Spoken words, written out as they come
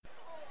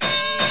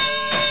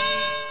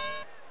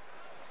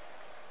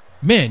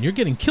Man, you're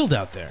getting killed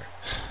out there.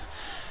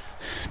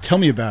 Tell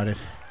me about it.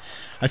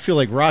 I feel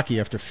like Rocky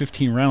after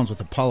 15 rounds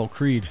with Apollo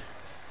Creed.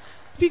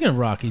 Speaking of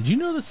Rocky, did you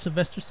know that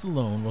Sylvester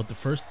Stallone wrote the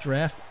first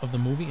draft of the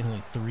movie in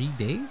only 3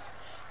 days?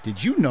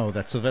 Did you know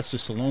that Sylvester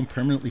Stallone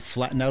permanently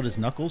flattened out his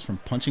knuckles from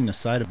punching the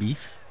side of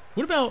beef?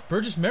 What about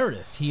Burgess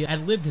Meredith? He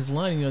ad-libbed his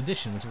line in the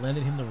audition, which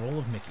landed him the role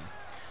of Mickey.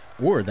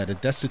 Or that a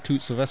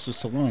destitute Sylvester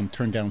Stallone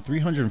turned down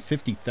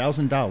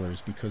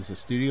 $350,000 because the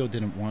studio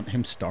didn't want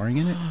him starring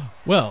in it?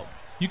 Well,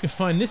 you can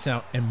find this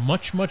out and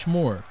much, much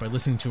more by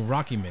listening to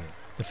Rocky Minute,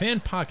 the fan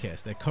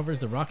podcast that covers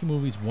the Rocky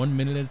movies 1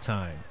 minute at a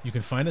time. You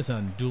can find us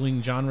on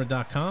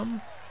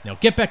duelinggenre.com. Now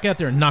get back out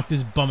there and knock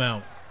this bum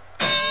out.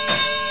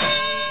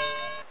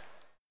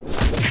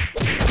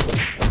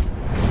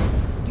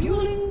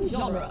 Dueling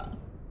Genre.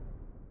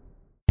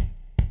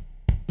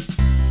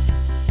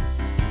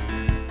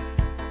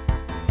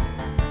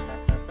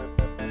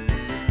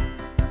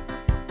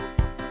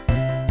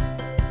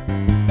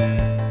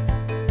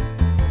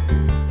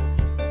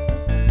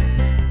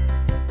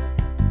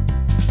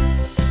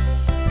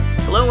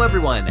 Hello,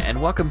 everyone,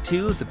 and welcome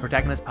to the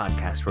Protagonist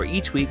Podcast, where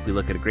each week we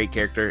look at a great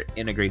character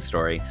in a great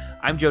story.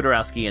 I'm Joe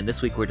Dorowski, and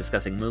this week we're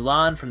discussing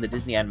Mulan from the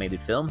Disney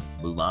animated film,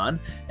 Mulan.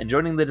 And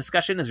joining the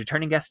discussion is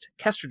returning guest,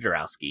 Kestra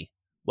Dorowski.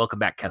 Welcome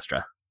back,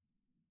 Kestra.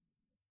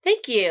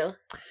 Thank you.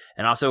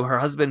 And also her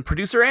husband,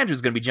 producer Andrew,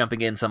 is going to be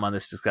jumping in some on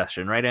this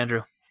discussion, right,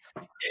 Andrew?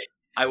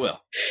 I will.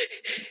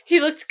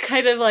 He looked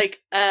kind of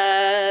like,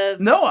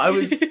 No, I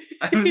was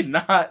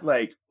not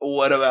like,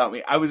 what about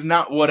me? I was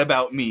not what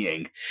about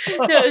meing.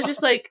 No, it was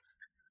just like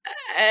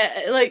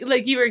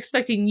you were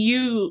expecting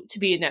you to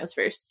be announced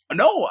first.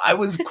 No,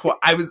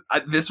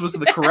 this was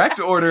the correct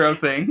order of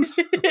things.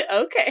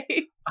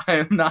 Okay. I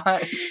am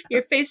not.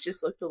 Your face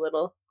just looked a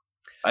little.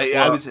 I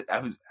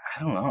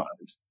don't know. I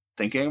was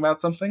thinking about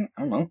something.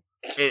 I don't know.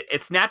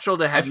 It's natural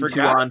to have you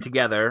two on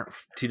together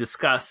to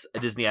discuss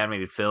a Disney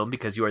animated film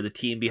because you are the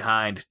team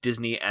behind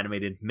Disney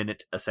Animated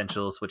Minute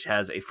Essentials, which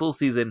has a full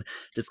season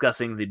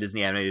discussing the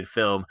Disney animated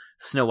film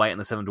Snow White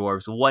and the Seven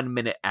Dwarfs 1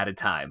 minute at a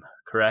time,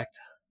 correct?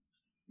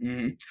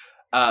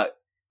 Mm-hmm.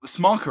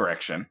 Small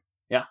correction.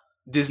 Yeah.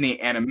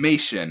 Disney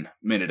Animation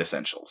Minute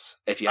Essentials,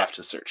 if you have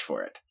to search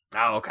for it.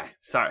 Oh, okay.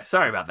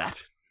 Sorry about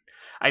that.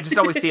 I just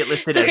always see it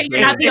listed It's okay, as you're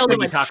not the only when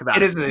one. you talk about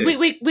It it.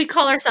 is We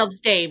call ourselves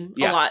Dame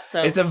a lot,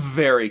 so it's a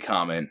very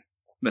common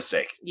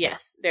mistake.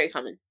 yes, very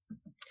common.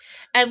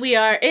 And we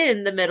are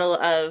in the middle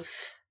of.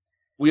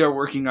 We are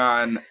working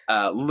on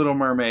Little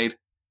Mermaid,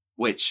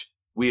 which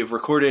we have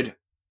recorded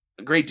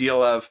a great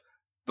deal of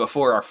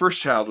before our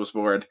first child was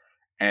born,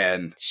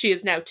 and She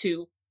is now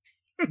 2.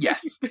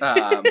 yes,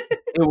 it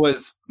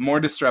was more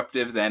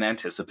disruptive than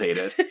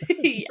anticipated.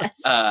 Yes.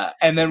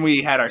 And then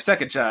we had our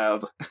second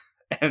child,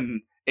 and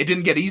it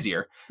didn't get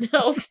easier.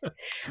 No,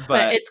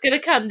 but it's gonna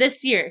come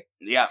this year.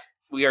 Yeah,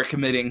 we are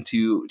committing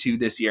to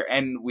this year,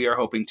 and we are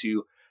hoping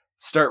to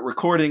start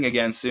recording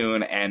again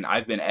soon. And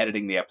I've been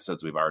editing the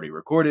episodes we've already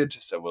recorded,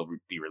 so we'll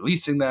be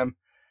releasing them,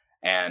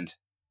 and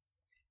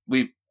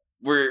we're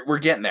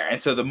getting there.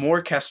 And so the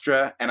more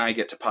Kestra and I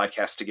get to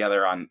podcast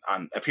together on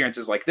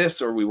appearances like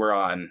this, or we were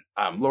on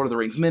Lord of the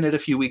Rings Minute a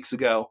few weeks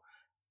ago,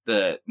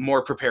 the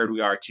more prepared we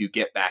are to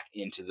get back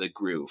into the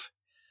groove.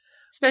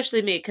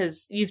 Especially me,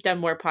 because you've done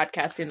more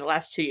podcasting the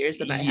last 2 years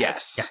than I have.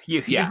 Yes.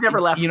 Yeah, you've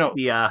never left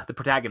the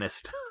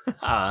protagonist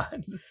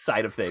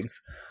side of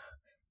things.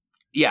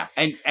 Yeah,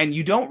 and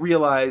you don't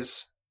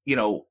realize,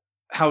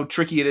 how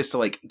tricky it is to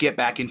like get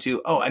back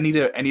into, I need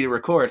to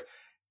record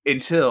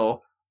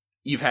until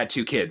you've had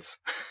 2 kids.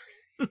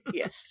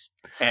 Yes.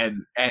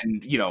 and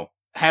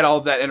had all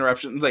of that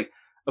interruption. It's like,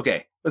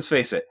 okay, let's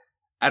face it.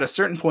 At a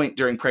certain point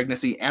during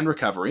pregnancy and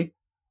recovery,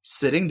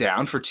 sitting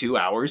down for 2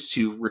 hours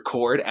to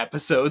record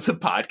episodes of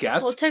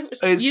podcasts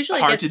is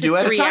usually hard gets to do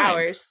at 3 a time.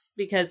 hours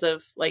because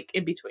of like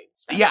in between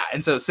stuff. Yeah,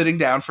 and so sitting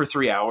down for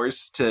 3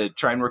 hours to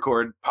try and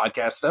record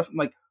podcast stuff, I'm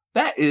like,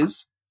 that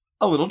is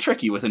a little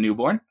tricky with a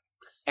newborn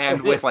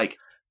and with like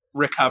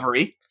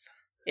recovery.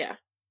 Yeah.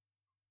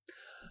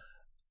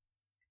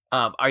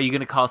 Are you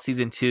going to call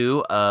season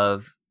 2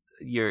 of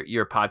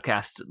your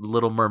podcast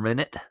Little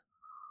Mermaid?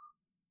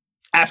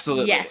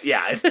 Absolutely. Yes.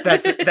 Yeah,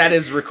 that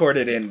is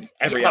recorded in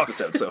every Yeah.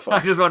 episode so I far.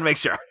 just want to make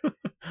sure.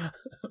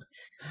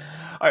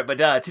 All right,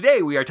 but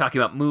today we are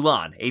talking about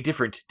Mulan, a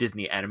different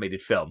Disney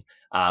animated film.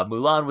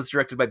 Mulan was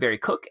directed by Barry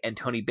Cook and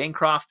Tony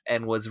Bancroft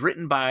and was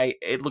written by,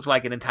 it looked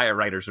like an entire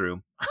writer's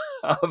room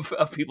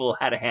of people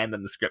who had a hand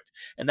in the script.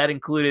 And that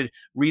included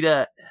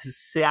Rita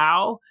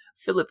Hsiao,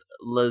 Philip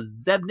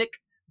Lazebnik,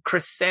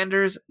 Chris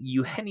Sanders,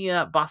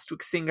 Eugenia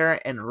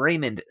Bostwick-Singer, and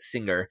Raymond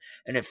Singer.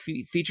 And it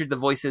featured the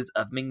voices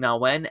of Ming-Na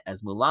Wen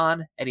as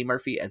Mulan, Eddie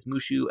Murphy as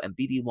Mushu, and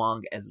B.D.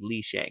 Wong as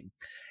Li Shang.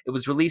 It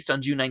was released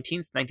on June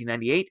 19th,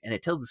 1998, and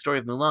it tells the story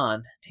of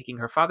Mulan taking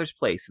her father's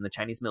place in the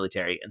Chinese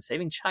military and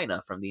saving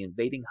China from the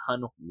invading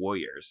Han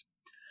warriors.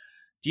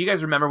 Do you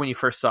guys remember when you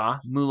first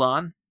saw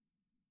Mulan?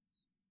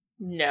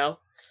 No.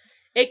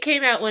 It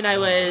came out when I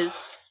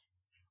was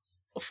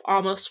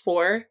almost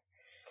 4.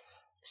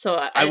 So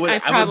I would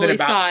have probably been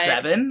about saw it.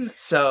 7.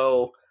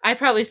 So I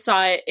probably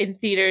saw it in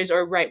theaters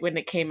or right when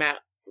it came out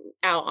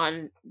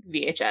on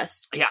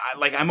VHS. yeah,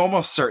 like I'm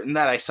almost certain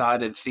that I saw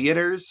it in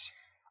theaters.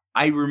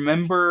 I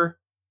remember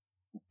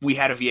we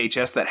had a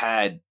VHS that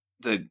had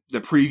the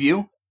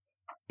preview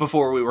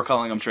before we were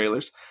calling them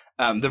trailers.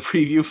 The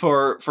preview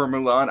for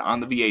Mulan on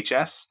the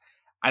VHS.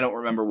 I don't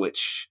remember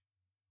which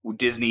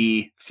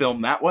Disney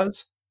film that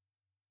was.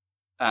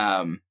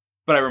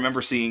 But I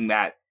remember seeing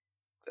that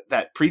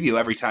preview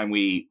every time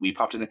we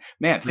popped in.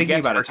 Man, thinking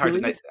about it's hard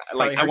to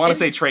like. I want to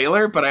say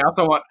trailer, but I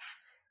also want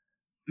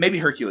maybe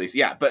Hercules.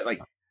 Yeah, but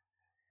like,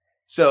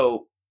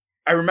 so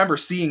I remember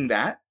seeing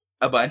that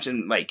a bunch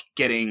and like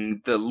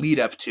getting the lead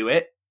up to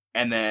it,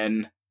 and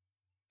then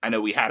I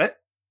know we had it,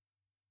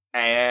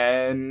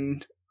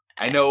 and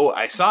I know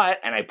I saw it,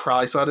 and I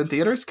probably saw it in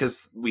theaters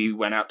because we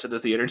went out to the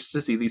theaters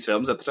to see these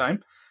films at the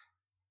time.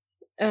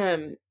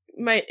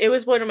 It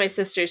was one of my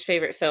sister's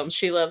favorite films.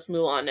 She loves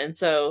Mulan, and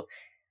so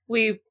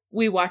we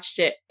watched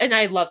it, and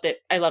I loved it.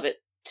 I love it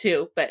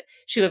too, but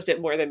she loved it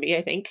more than me,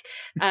 I think.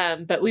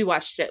 But we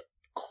watched it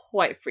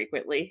quite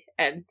frequently,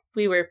 and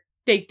we were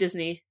big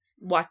Disney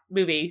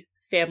movie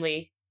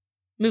family.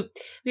 We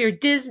were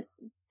Disney.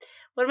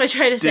 What am I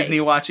trying to say? Disney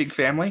watching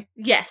family?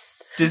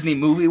 Yes. Disney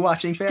movie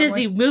watching family?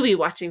 Disney movie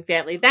watching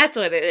family. That's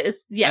what it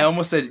is. Yes. I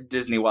almost said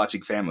Disney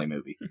watching family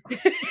movie.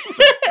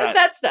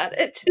 That's not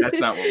it. That's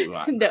not what we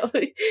want. No.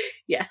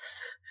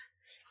 Yes.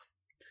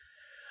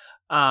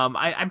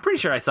 I'm pretty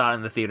sure I saw it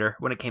in the theater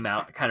when it came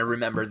out. I kind of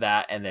remember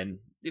that, and then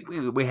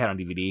we had it on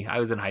DVD. I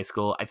was in high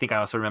school. I think I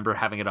also remember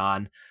having it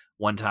on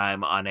one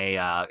time on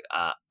a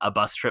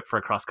bus trip for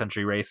a cross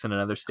country race in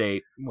another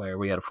state where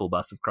we had a full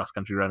bus of cross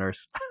country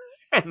runners,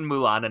 and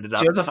Mulan ended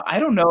up. Joseph, I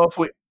don't know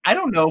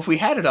if we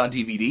had it on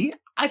DVD.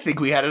 I think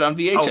we had it on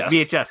VHS. Oh,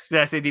 VHS. Did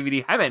I say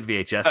DVD? I meant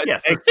VHS.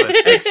 Yes,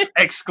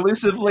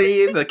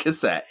 exclusively the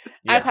cassette.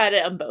 Yeah. I've had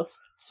it on both.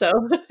 So,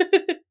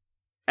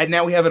 and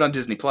now we have it on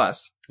Disney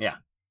Plus. Yeah.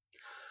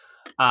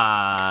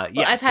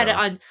 I've had it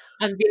on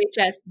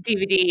VHS,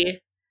 DVD,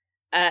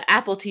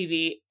 Apple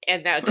TV,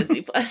 and now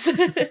Disney Plus.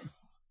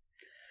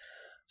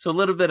 So a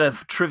little bit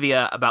of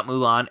trivia about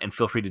Mulan, and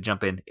feel free to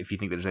jump in if you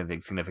think there's anything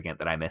significant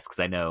that I missed,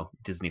 because I know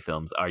Disney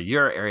films are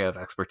your area of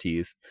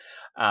expertise.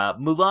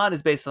 Mulan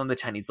is based on the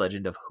Chinese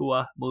legend of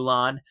Hua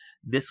Mulan.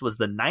 This was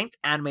the 9th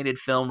animated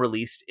film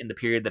released in the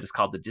period that is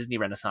called the Disney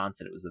Renaissance,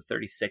 and it was the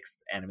 36th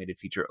animated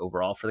feature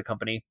overall for the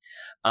company.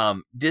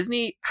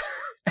 Disney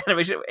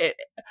animation...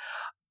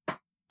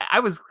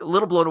 I was a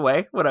little blown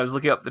away when I was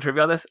looking up the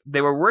trivia on this.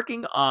 They were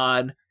working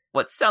on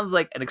what sounds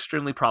like an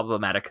extremely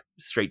problematic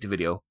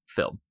straight-to-video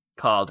film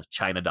called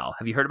China Doll.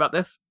 Have you heard about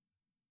this?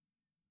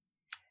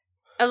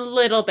 A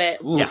little bit.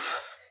 Oof. Yeah.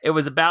 It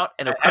was about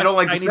I don't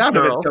like the sound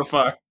of it so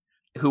far.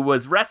 Who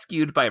was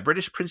rescued by a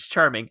British Prince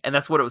Charming, and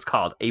that's what it was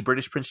called, a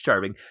British Prince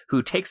Charming,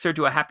 who takes her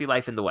to a happy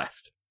life in the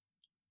West.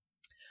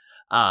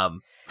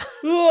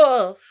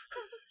 Whoa.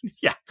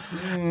 Yeah.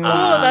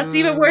 Oh, that's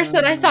even worse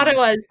than I thought it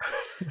was.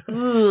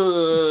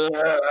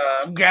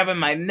 I'm grabbing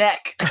my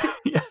neck.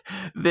 Yeah.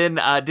 Then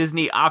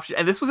Disney optioned,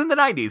 and this was in the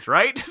 90s,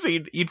 right? So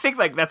you'd think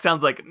like that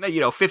sounds like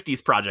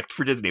 50s project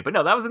for Disney, but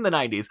no, that was in the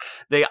 90s.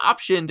 They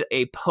optioned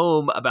a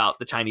poem about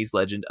the Chinese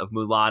legend of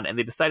Mulan, and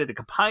they decided to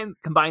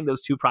combine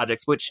those two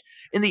projects, which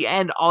in the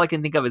end, all I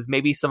can think of is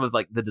maybe some of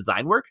like the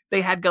design work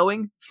they had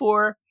going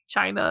for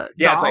China.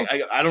 Yeah, Doll. it's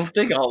like I don't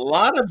think a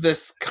lot of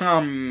this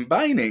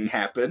combining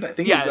happened. I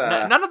think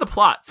none of the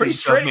plot pretty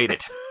seems to have straight. made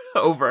it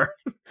over.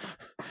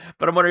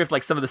 But I'm wondering if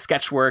like some of the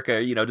sketch work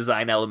or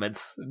design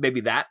elements,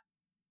 maybe that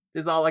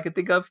is all I could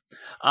think of.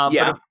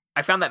 Yeah. But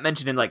I found that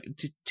mentioned in like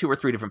 2 or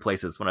 3 different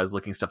places when I was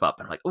looking stuff up.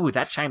 And I'm like, ooh,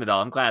 that China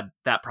Doll. I'm glad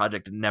that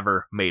project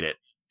never made it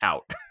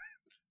out.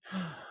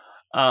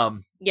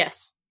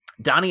 Yes.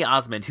 Donny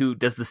Osmond, who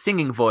does the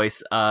singing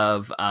voice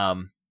of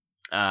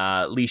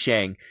Li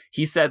Shang,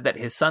 he said that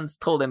his sons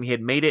told him he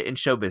had made it in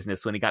show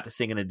business when he got to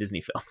sing in a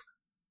Disney film.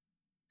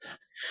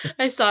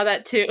 I saw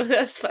that too.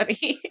 That's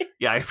funny.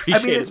 Yeah, I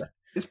appreciate it.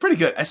 It's pretty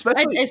good,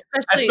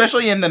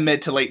 especially in the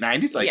mid to late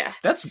 90s. Like, Yeah.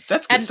 that's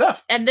good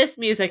stuff. And this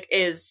music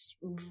is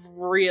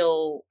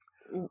real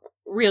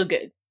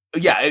good.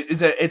 Yeah,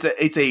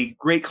 it's a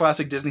great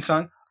classic Disney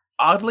song.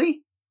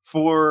 Oddly,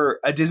 for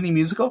a Disney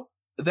musical,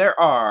 there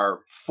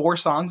are 4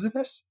 songs in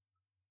this.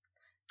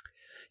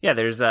 Yeah,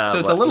 there's So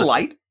it's a little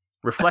light.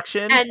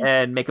 Reflection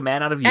and Make a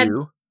Man Out of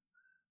You.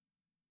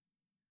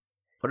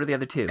 What are the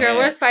other 2? Girl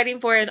Worth Fighting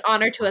For and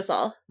Honor to Us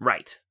All.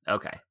 Right.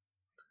 Okay.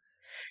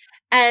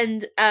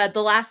 And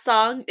the last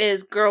song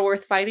is Girl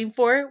Worth Fighting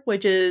For,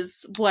 which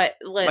is what...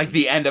 Like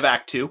the end of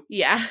Act 2.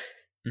 Yeah.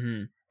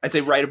 Mm-hmm. I'd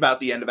say right about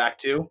the end of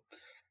Act 2.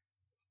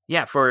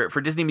 Yeah, for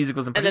Disney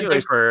musicals in And then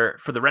particular,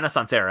 for the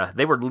Renaissance era,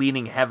 they were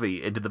leaning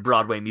heavy into the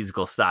Broadway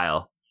musical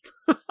style.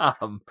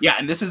 Yeah,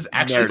 and this is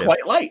actually narrative.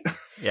 quite light.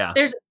 Yeah.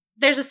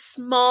 There's a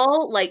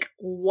small, like,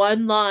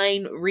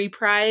 1-line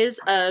reprise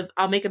of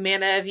I'll Make a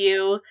Man Out of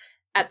You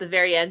at the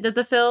very end of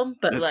the film,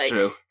 but That's like...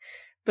 true.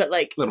 But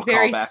like Little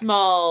very callback.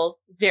 small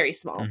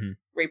Mhm.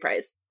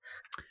 reprise.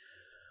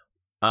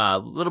 A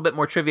little bit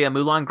more trivia.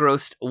 Mulan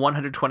grossed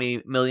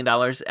 $120 million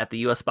at the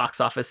U.S.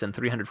 box office and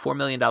 $304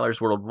 million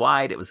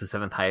worldwide. It was the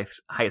seventh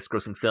highest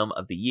grossing film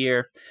of the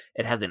year.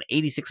 It has an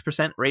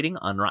 86% rating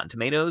on Rotten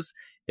Tomatoes.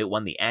 It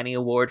won the Annie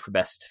Award for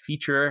Best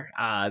Feature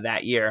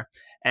that year.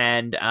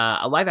 And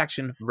a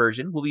live-action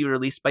version will be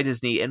released by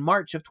Disney in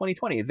March of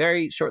 2020,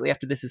 very shortly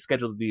after this is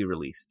scheduled to be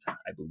released,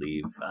 I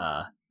believe.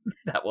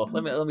 That will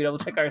let me double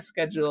check our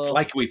schedule. It's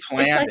like we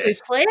planned it. We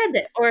planned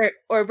it,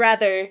 or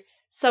rather,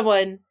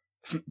 someone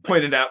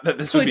pointed out that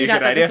this would be a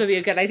good idea. This would be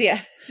a good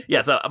idea.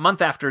 Yeah, so a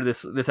month after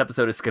this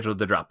episode is scheduled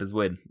to drop is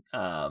when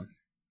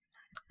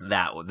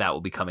that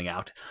will be coming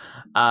out.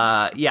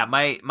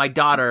 My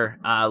daughter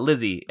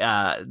Lizzie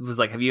was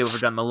like, "Have you ever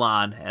done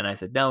Mulan?" And I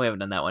said, "No, we haven't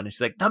done that one." And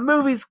she's like, "The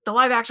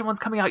live action one's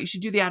coming out. You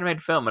should do the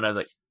animated film." And I was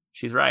like,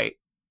 "She's right.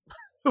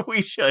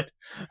 We should."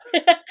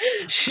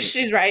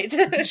 She's right.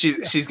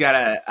 She's got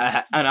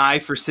an eye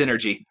for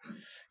synergy.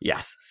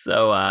 Yes,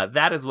 so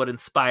that is what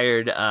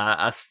inspired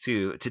us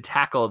to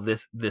tackle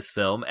this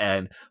film,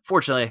 and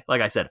fortunately,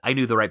 like I said, I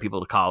knew the right people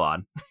to call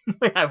on.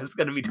 I was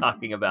going to be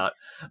talking about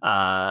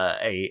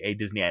a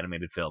Disney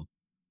animated film,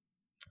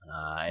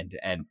 and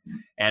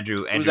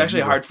Andrew. It was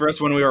actually hard for us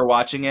when we were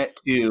watching it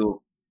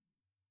to.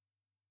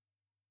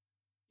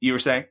 You were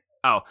saying?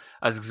 Oh,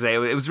 I was going to say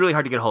it was really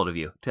hard to get a hold of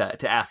you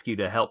to ask you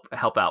to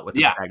help out with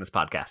the Protagonist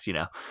Podcast. You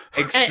know,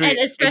 and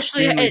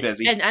especially extremely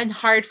busy and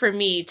hard for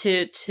me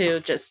to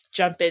just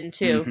jump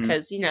into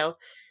because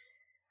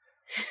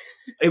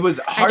it was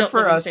hard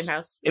for us.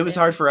 It was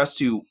hard for us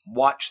to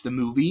watch the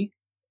movie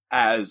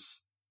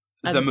as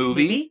the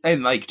movie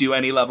and like do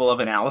any level of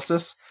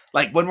analysis.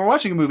 Like when we're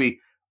watching a movie,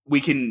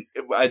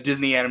 a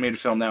Disney animated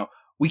film now,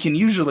 we can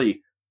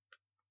usually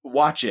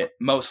watch it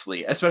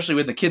mostly, especially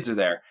when the kids are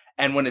there.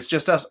 And when it's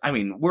just us, I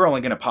mean, we're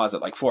only going to pause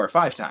it like 4 or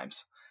 5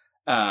 times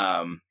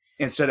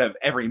instead of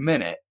every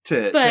minute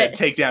to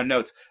take down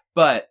notes.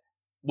 But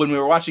when we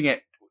were watching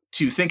it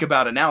to think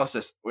about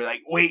analysis, we're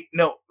like, wait,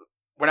 no,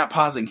 we're not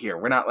pausing here.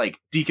 We're not like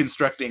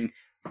deconstructing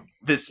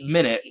this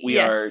minute. We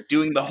are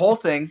doing the whole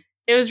thing.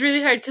 It was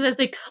really hard because I was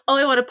like, oh,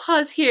 I want to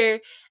pause here,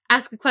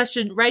 ask a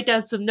question, write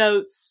down some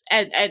notes,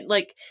 and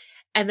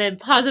then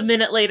pause a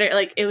minute later.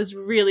 Like, it was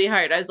really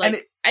hard. I was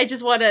like, I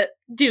just want to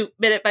do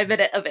minute by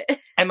minute of it.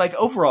 And like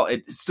overall,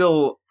 it's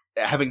still,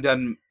 having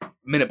done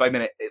minute by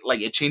minute,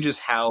 it changes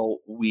how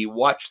we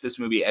watch this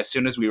movie as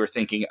soon as we were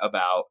thinking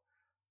about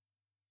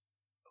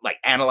like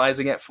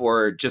analyzing it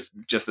for just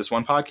this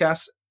one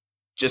podcast.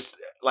 Just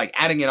like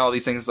adding in all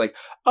these things like,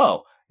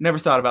 oh, never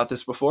thought about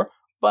this before,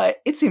 but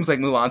it seems like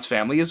Mulan's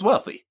family is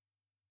wealthy.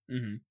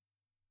 Mm-hmm.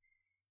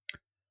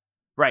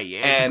 Right.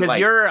 And like,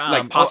 you're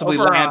possibly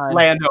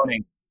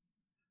landowning.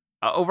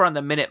 Over on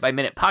the Minute by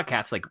Minute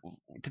podcast, like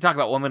to talk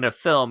about 1 minute of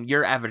film,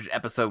 your average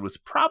episode was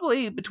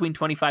probably between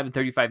 25 and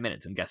 35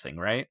 minutes, I'm guessing,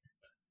 right?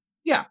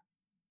 Yeah.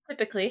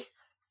 Typically.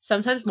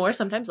 Sometimes more,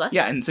 sometimes less.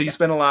 Yeah, and so you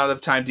spend a lot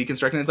of time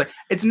deconstructing. It's like,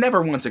 it's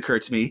never once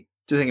occurred to me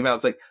to think about,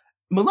 it's like,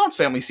 Mulan's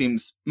family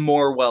seems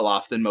more well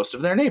off than most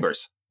of their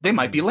neighbors. They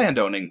might be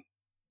landowning,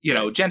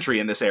 gentry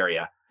in this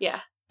area. Yeah.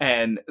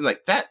 And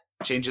like, that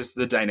changes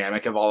the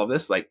dynamic of all of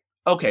this. Like,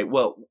 okay,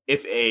 well,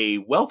 if a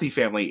wealthy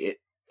family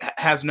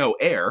has no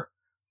heir,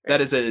 that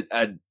is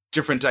a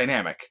different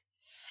dynamic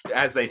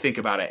as they think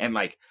about it. And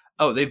like,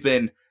 oh, they've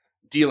been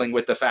dealing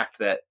with the fact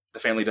that the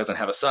family doesn't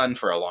have a son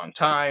for a long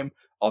time.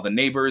 All the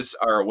neighbors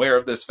are aware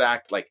of this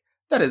fact. Like,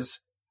 that is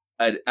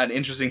an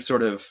interesting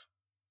sort of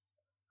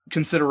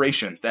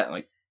consideration that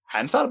like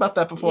hadn't thought about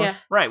that before. Yeah.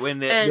 Right. When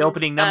the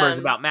opening number is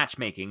about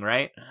matchmaking,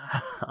 right?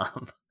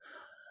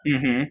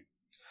 Mm-hmm.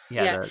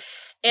 Yeah.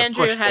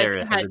 Andrew had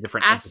a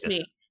different asked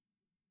emphasis. me.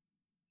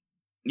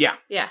 Yeah.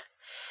 Yeah.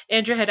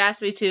 Andrew had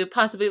asked me to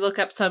possibly look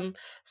up some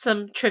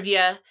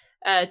trivia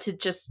to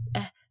just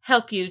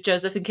help you,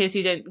 Joseph, in case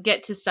you didn't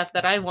get to stuff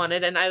that I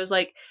wanted. And I was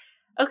like,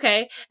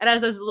 okay. And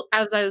as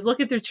I was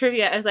looking through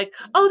trivia, I was like,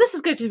 oh, this is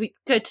good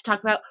to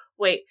talk about.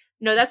 Wait,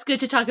 no, that's good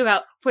to talk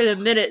about for the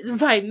minute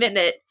by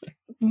minute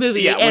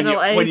movie.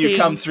 Yeah, when you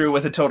come through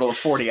with a total of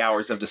 40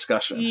 hours of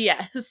discussion.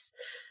 Yes.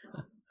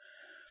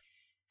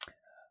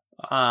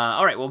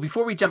 All right. Well,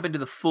 before we jump into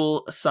the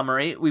full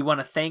summary, we want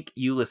to thank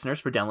you listeners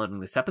for downloading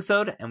this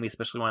episode. And we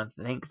especially want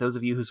to thank those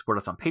of you who support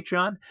us on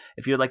Patreon.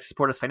 If you would like to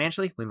support us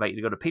financially, we invite you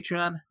to go to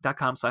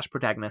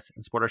patreon.com/protagonist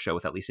and support our show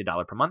with at least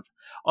 $1 per month.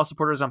 All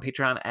supporters on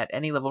Patreon at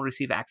any level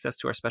receive access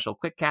to our special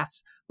quick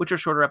casts, which are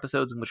shorter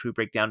episodes in which we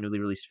break down newly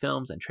released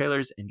films and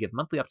trailers and give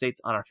monthly updates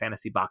on our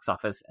fantasy box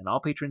office. And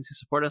all patrons who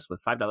support us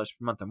with $5 per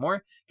month or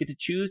more get to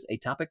choose a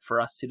topic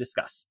for us to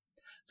discuss.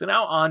 So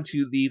now on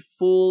to the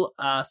full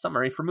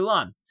summary for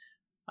Mulan.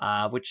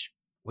 Which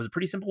was a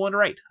pretty simple one to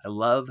write. I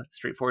love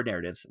straightforward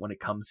narratives when it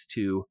comes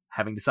to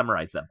having to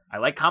summarize them. I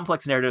like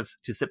complex narratives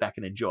to sit back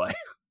and enjoy.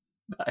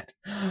 But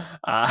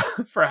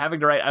for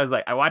having to write,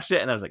 I watched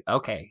it and I was like,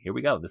 okay, here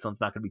we go. This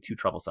one's not going to be too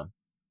troublesome.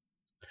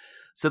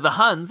 So the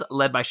Huns,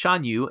 led by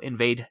Shan Yu,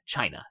 invade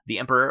China. The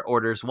emperor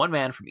orders one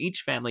man from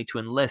each family to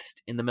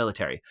enlist in the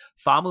military.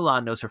 Fa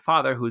Mulan knows her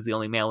father, who is the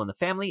only male in the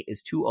family,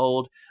 is too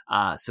old,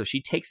 so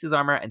she takes his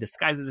armor and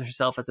disguises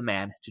herself as a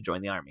man to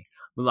join the army.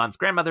 Mulan's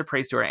grandmother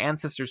prays to her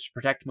ancestors to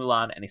protect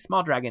Mulan, and a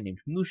small dragon named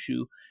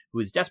Mushu, who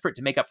is desperate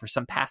to make up for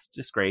some past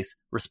disgrace,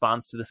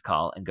 responds to this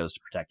call and goes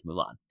to protect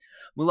Mulan.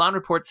 Mulan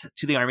reports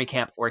to the army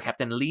camp where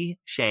Captain Li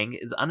Shang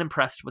is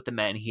unimpressed with the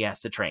men he has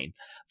to train.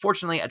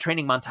 Fortunately, a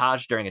training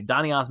montage during a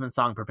Donny Osmond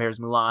song prepares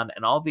Mulan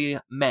and all the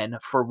men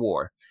for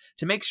war.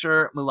 To make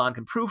sure Mulan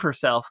can prove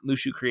herself,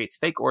 Mushu creates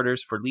fake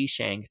orders for Li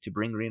Shang to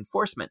bring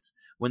reinforcements.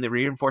 When the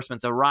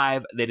reinforcements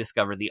arrive, they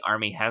discover the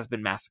army has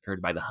been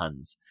massacred by the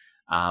Huns.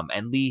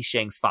 And Li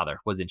Shang's father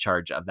was in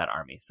charge of that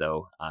army,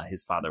 so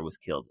his father was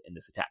killed in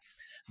this attack.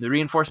 The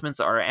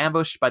reinforcements are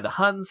ambushed by the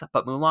Huns,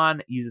 but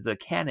Mulan uses a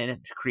cannon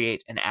to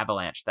create an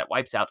avalanche that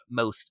wipes out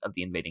most of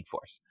the invading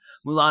force.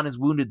 Mulan is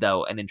wounded,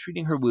 though, and in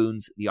treating her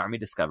wounds, the army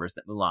discovers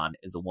that Mulan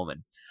is a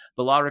woman.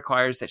 The law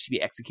requires that she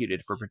be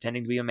executed for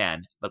pretending to be a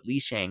man, but Li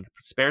Shang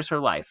spares her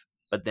life,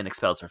 but then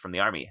expels her from the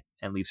army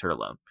and leaves her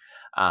alone.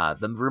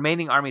 The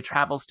remaining army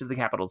travels to the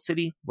capital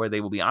city, where they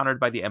will be honored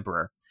by the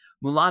emperor.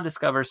 Mulan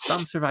discovers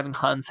some surviving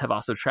Huns have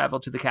also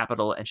traveled to the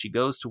capital, and she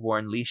goes to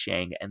warn Li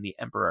Shang and the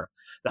emperor.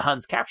 The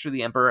Huns capture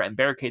the emperor and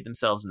barricade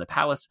themselves in the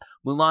palace.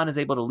 Mulan is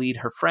able to lead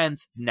her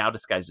friends, now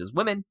disguised as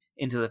women,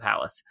 into the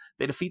palace.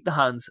 They defeat the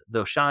Huns,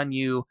 though Shan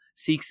Yu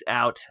seeks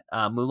out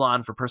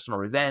Mulan for personal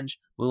revenge.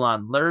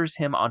 Mulan lures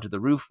him onto the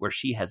roof, where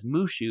she has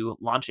Mushu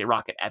launch a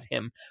rocket at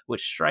him,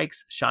 which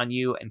strikes Shan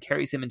Yu and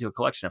carries him into a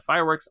collection of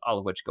fireworks, all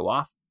of which go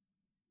off.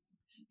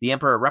 The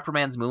emperor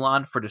reprimands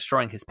Mulan for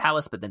destroying his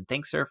palace, but then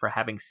thanks her for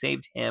having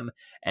saved him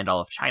and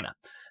all of China.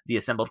 The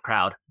assembled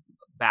crowd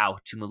bow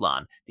to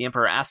Mulan. The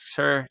emperor asks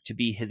her to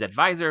be his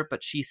advisor,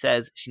 but she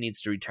says she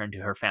needs to return to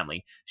her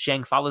family.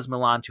 Shang follows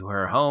Mulan to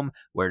her home,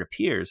 where it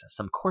appears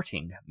some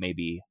courting may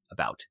be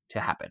about to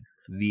happen.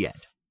 The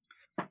end.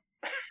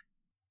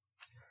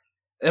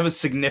 It was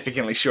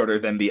significantly shorter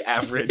than the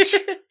average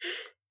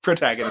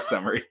protagonist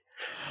summary.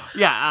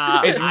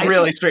 Yeah, it's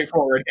really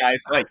straightforward,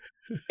 guys. Like,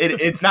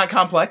 it's not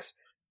complex.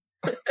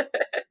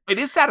 It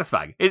is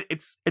satisfying.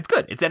 It's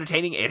good. It's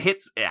entertaining. It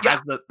hits. It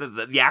has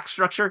the act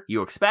structure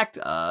you expect.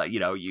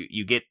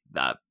 You get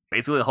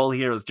basically the whole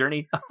hero's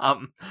journey.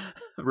 Happens.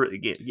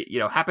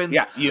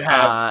 Yeah, you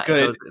have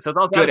good, so it's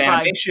all good satisfying.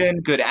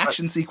 animation, good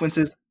action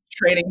sequences,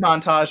 training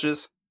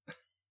montages.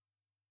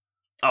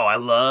 Oh, I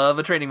love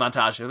a training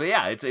montage. But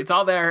yeah, it's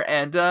all there,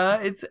 and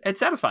it's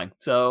satisfying.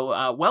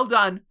 So well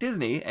done,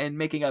 Disney, and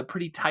making a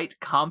pretty tight,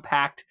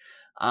 compact.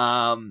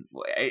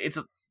 It's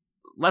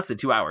less than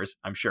 2 hours,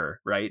 I'm sure,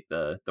 right?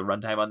 The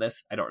runtime on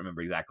this, I don't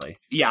remember exactly.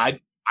 Yeah,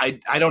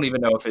 I don't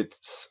even know if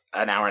it's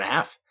an hour and a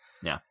half.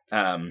 Yeah.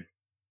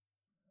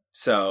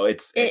 So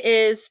it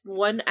is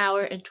 1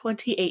 hour and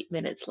 28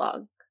 minutes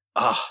long.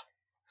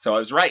 So I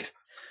was right.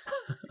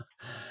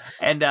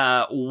 And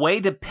way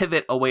to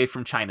pivot away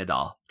from China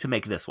Doll to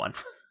make this one.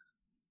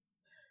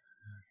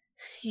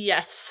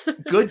 Yes.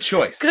 Good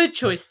choice. Good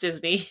choice,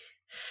 Disney.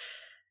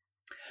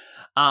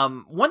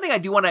 One thing I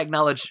do want to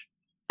acknowledge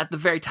at the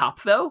very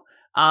top, though,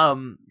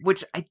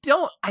 which I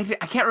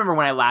can't remember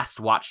when I last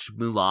watched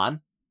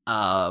Mulan.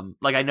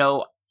 I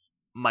know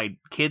my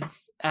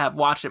kids have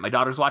watched it, my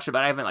daughter's watched it,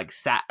 but I haven't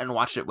sat and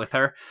watched it with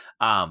her.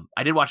 I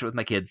did watch it with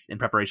my kids in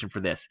preparation for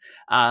this.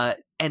 And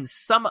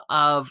some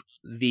of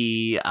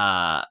the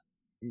not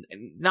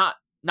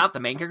the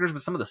main characters,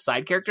 but some of the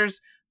side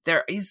characters,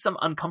 there is some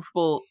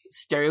uncomfortable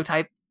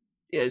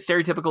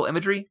stereotypical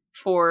imagery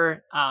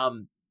for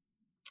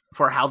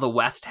how the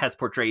West has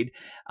portrayed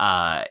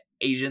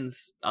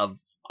Asians of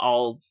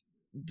all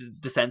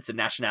descents and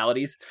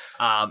nationalities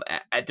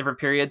at different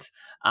periods.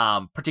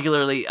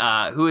 Particularly,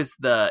 who is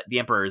the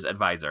emperor's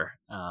advisor?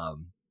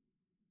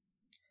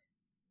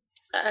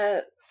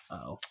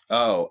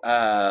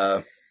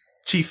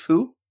 Chief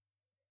who?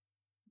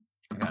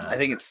 I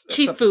think it's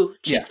Chifu.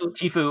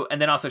 Chifu,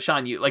 and then also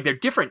Shan Yu. They're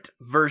different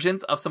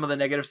versions of some of the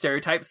negative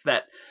stereotypes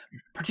that,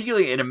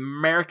 particularly in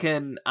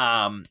American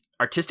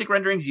artistic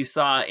renderings, you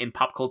saw in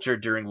pop culture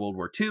during World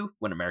War II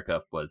when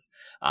America was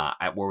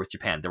at war with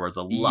Japan. There was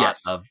a lot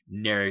of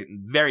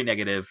very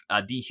negative,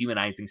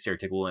 dehumanizing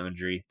stereotypical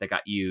imagery that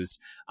got used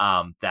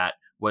that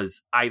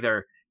was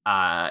either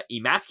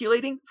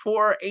emasculating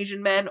for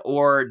Asian men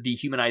or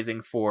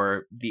dehumanizing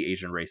for the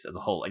Asian race as a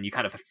whole, and you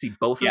kind of see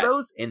both of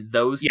those in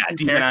those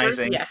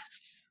dehumanizing.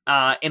 Yes.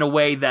 In a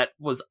way that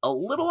was a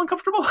little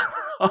uncomfortable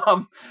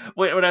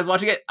when I was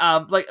watching it.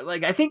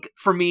 I think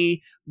for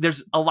me,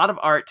 there's a lot of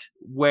art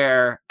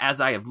where, as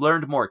I have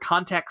learned more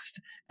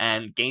context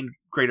and gained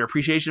greater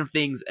appreciation of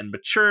things and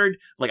matured,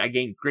 I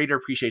gained greater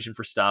appreciation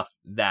for stuff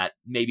that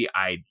maybe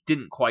I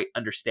didn't quite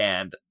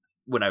understand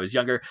when I was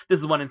younger. This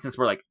is one instance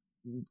where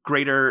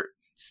greater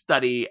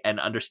study and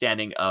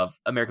understanding of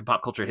American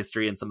pop culture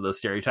history and some of those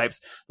stereotypes,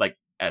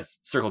 as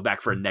circled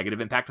back for a negative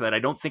impact that I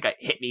don't think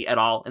hit me at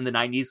all in the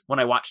 90s when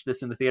I watched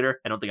this in the theater.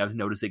 I don't think I was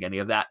noticing any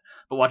of that.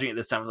 But watching it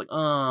this time, I was like,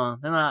 oh,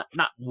 they're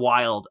not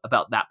wild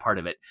about that part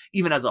of it.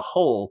 Even as a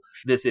whole,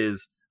 this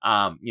is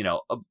a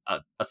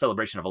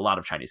celebration of a lot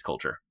of Chinese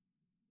culture.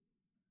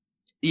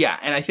 Yeah,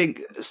 and I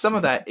think some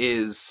of that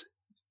is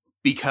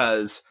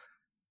because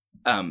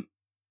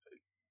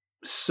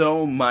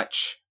so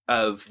much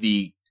of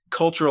the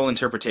cultural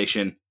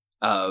interpretation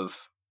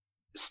of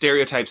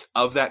stereotypes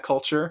of that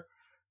culture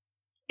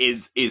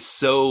is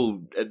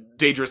so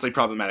dangerously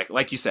problematic.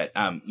 Like you said,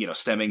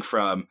 stemming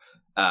from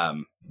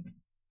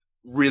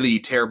really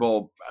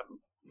terrible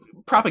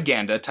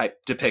propaganda type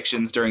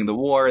depictions during the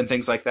war and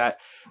things like that.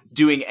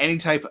 Doing any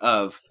type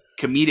of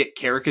comedic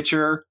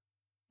caricature,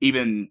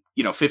 even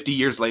 50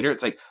 years later,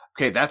 it's like,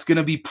 okay, that's going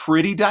to be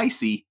pretty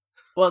dicey.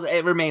 Well,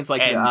 it remains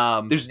like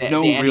there's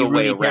no real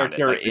way around it.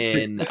 Like,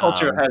 the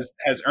culture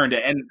has earned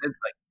it, and it's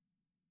like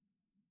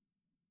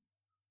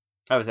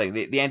I was saying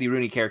the Andy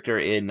Rooney character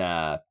in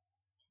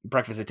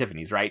Breakfast at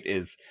Tiffany's, right,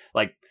 is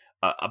like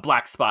a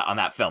black spot on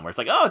that film where it's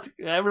like, oh,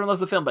 everyone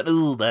loves the film, but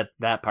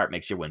that part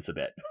makes you wince a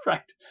bit,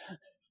 right?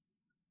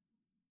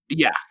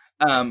 Yeah,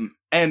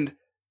 and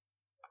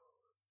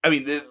I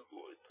mean,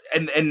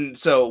 and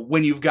so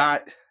when you've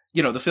got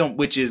the film,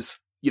 which is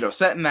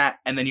set in that,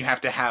 and then you have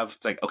to have,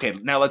 it's like, okay,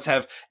 now let's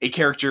have a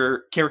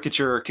caricature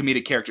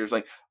comedic character. It's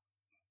like,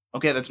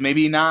 okay, that's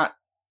maybe not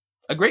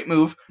a great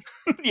move.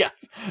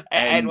 Yes,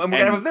 and we're gonna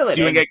have a villain.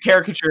 Doing a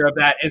caricature of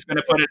that is going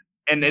to put it,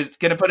 and it's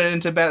going to put it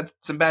into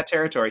some bad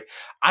territory.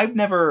 I've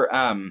never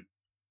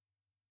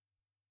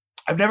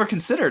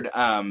considered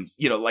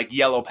like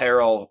Yellow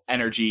Peril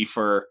energy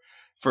for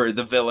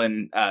the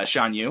villain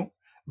Shan Yu.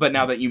 But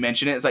now that you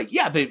mention it, it's like,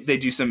 yeah, they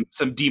do some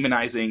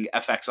demonizing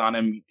effects on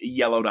him,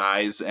 yellowed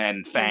eyes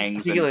and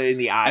fangs, particularly in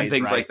the eyes, and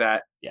things right? like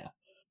that.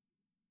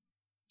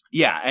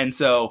 Yeah, and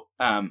so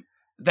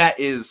that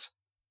is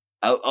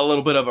a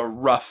little bit of a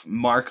rough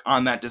mark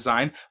on that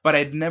design. But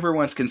I'd never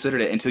once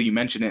considered it until you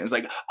mentioned it. It's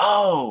like,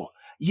 oh,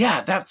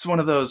 yeah, that's one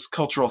of those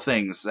cultural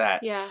things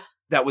that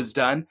was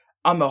done.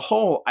 On the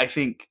whole, I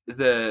think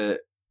the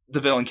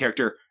villain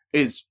character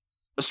is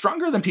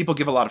stronger than people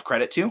give a lot of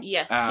credit to.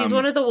 Yes, he's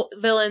one of the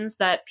villains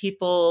that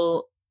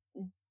people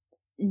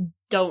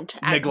don't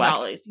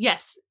acknowledge.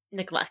 Yes,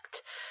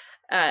 neglect.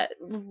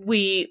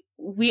 We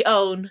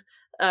own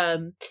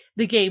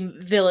the game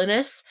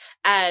Villainous,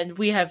 and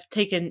we have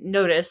taken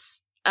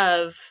notice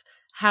of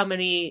how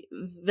many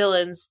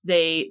villains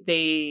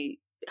they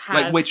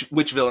have. Like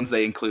which villains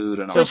they include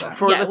and all so that.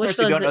 For the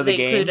person who don't know the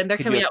game, and they're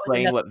could you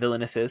explain what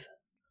Villainous is?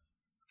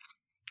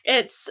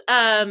 It's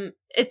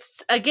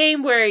a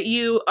game where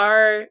you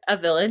are a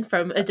villain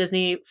from a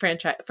Disney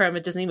franchise, from a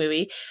Disney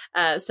movie.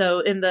 So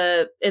in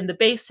the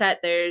base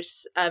set,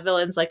 there's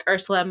villains like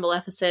Ursula,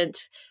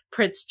 Maleficent,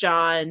 Prince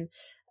John,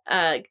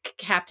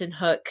 Captain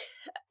Hook.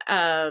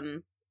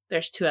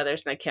 There's two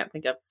others, and I can't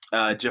think of.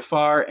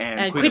 Jafar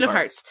and Queen of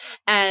Hearts.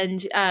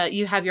 And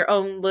you have your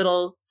own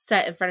little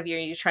set in front of you,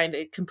 and you're trying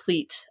to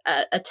complete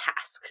a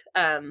task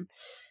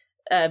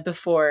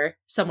before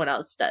someone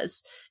else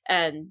does.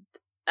 And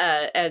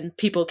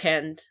people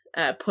can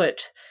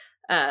put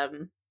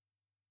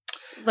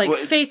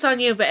fates on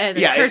you, but at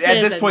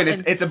this point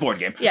it's a board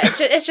game. Yeah,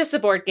 it's just a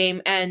board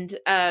game, and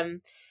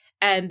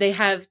they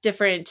have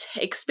different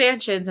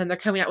expansions, and they're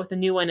coming out with a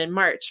new one in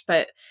March.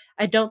 But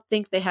I don't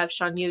think they have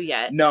Shan Yu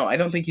yet. No, I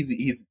don't think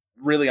he's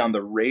really on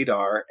the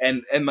radar.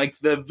 And like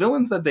the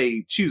villains that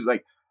they choose,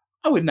 like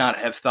I would not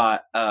have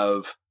thought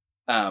of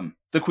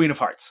the Queen of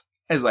Hearts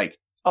as like,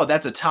 oh,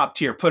 that's a top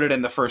tier. Put it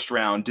in the first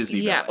round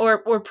Disney. Yeah, villain.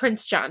 or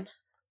Prince John.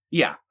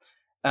 Yeah.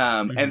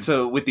 And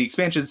so with the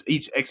expansions,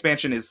 each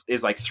expansion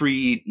is like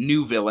 3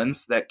 new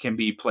villains that can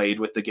be played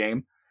with the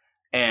game.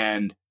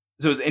 And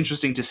so it's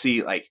interesting to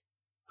see like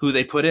who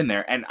they put in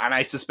there. And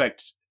I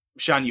suspect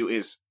Shan Yu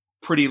is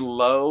pretty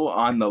low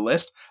on the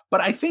list,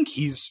 but I think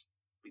he's,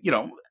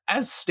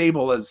 as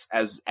stable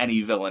as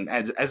any villain,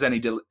 as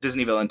any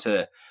Disney villain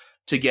to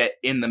get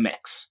in the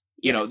mix.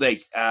 Yes.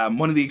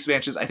 One of the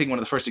expansions, I think one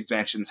of the first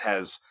expansions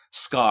has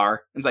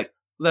Scar. And it's like,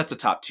 that's a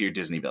top tier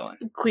Disney villain.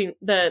 Queen,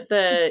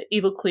 the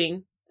evil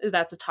queen.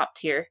 That's a top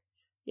tier.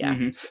 Yeah.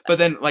 Mm-hmm. But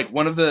then like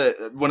one of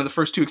the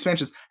first 2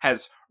 expansions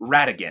has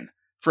Ratigan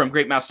from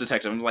Great Mouse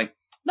Detective. I'm like,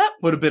 that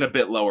would have been a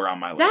bit lower on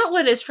my list. That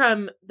one is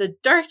from the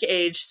Dark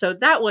Age, so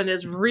that one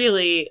is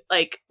really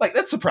like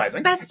that's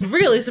surprising. That's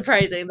really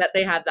surprising that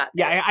they had that.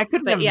 Yeah, I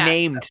couldn't have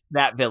named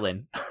that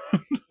villain.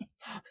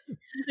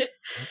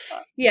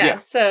 Yeah.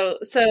 So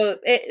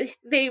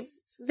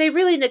they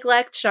really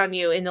neglect Shan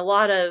Yu in a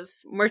lot of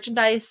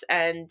merchandise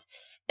and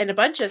a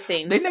bunch of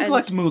things. They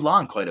neglect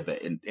Mulan quite a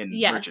bit in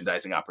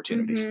merchandising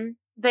opportunities. Mm-hmm.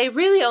 They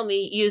really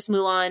only use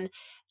Mulan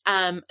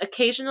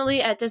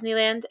occasionally at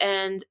Disneyland,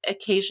 and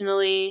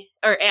occasionally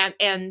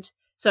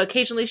so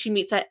occasionally she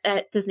meets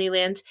at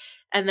Disneyland,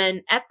 and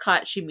then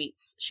Epcot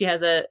she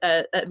has a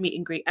meet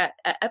and greet at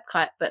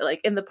Epcot, but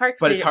like in the parks.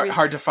 But it's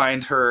hard to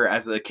find her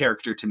as a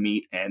character to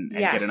meet and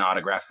get an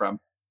autograph from.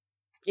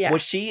 Yeah.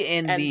 Was she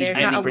in and the there's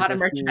Disney not a lot of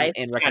merchandise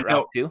in Wreck-It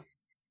Ralph too?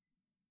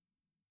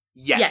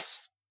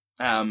 Yes.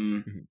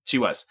 She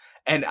was.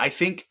 And I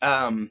think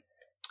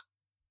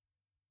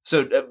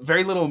So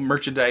very little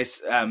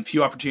merchandise,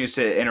 few opportunities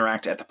to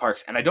interact at the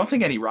parks, and I don't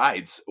think any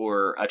rides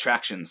or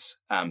attractions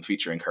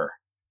featuring her.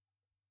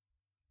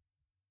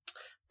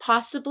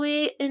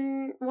 Possibly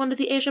in one of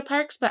the Asia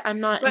parks, but I'm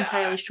not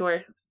entirely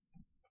sure.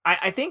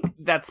 I think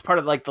that's part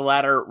of like the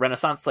latter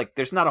Renaissance. Like,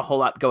 there's not a whole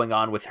lot going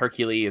on with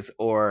Hercules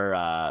or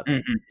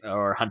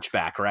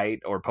Hunchback,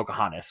 right? Or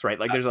Pocahontas, right?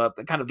 Like, there's a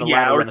kind of the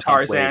latter or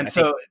Renaissance Tarzan. wave,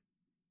 So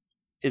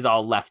is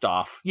all left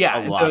off. Yeah,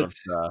 a lot of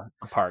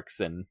parks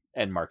and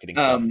marketing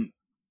stuff.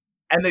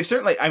 And they've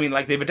certainly, I mean,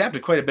 like, they've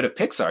adapted quite a bit of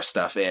Pixar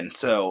stuff in.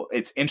 So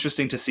it's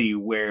interesting to see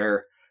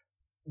where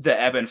the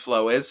ebb and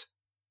flow is,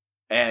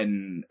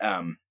 and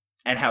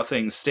how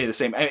things stay the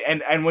same.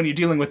 And when you're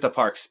dealing with the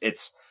parks,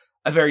 it's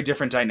a very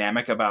different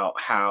dynamic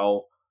about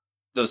how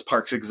those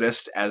parks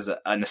exist as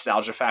a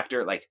nostalgia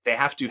factor. Like, they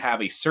have to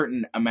have a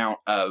certain amount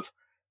of,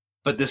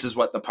 but this is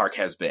what the park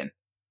has been.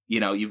 You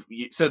know,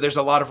 so there's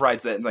a lot of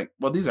rides that, like,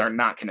 well, these are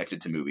not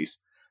connected to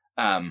movies.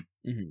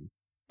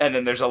 And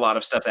then there's a lot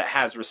of stuff that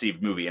has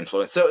received movie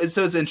influence. So it's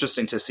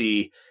interesting to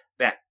see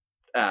that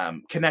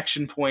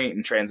connection point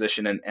and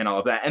transition and all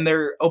of that. And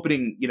they're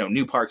opening,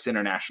 new parks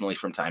internationally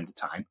from time to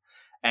time.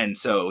 And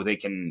so they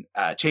can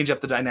change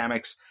up the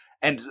dynamics.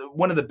 And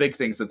one of the big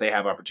things that they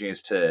have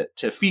opportunities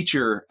to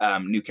feature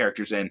new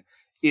characters in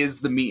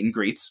is the meet and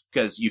greets,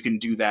 because you can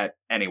do that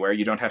anywhere.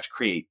 You don't have to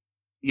create,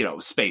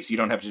 space. You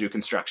don't have to do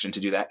construction to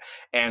do that.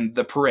 And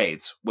the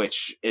parades,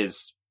 which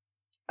is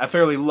a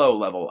fairly low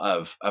level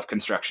of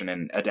construction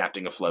and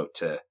adapting a float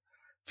to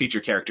feature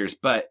characters.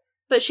 But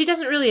she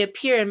doesn't really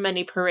appear in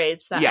many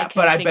parades that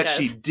I bet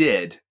she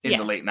did in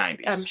the late 90s.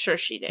 I'm sure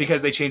she did.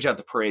 Because they change out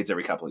the parades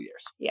every couple of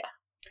years. Yeah.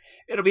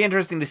 It'll be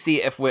interesting to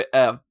see if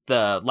the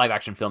live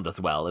action film does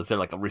well. Is there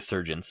like a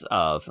resurgence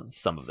of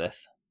some of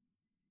this?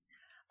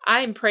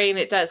 I'm praying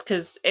it does,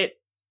 because it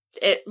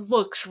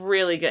looks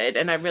really good,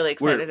 and I'm really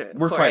excited for it.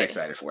 We're quite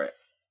excited for it.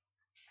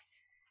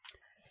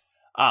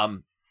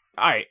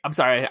 All right, I'm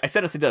sorry. I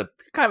sent us into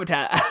kind of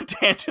a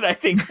tangent, I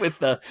think,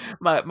 with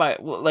my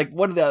like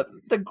one of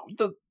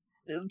the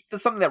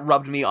something that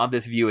rubbed me on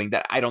this viewing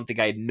that I don't think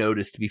I had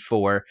noticed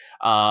before.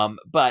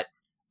 But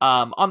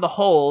on the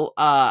whole,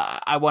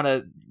 I want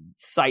to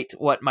cite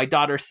what my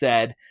daughter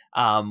said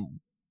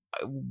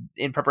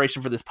in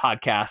preparation for this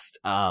podcast.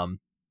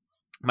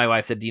 My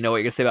wife said, "Do you know what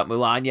you're gonna say about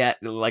Mulan yet?"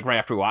 Like right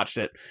after we watched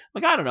it.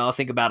 I'm like, I don't know. I'll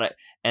think about it.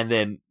 And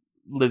then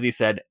Lizzie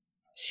said,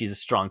 "She's a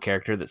strong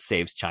character that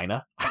saves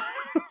China."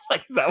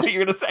 Like, is that what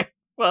you're gonna say?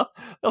 Well,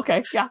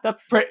 okay, yeah,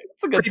 that's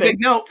a good thing. Big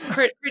note.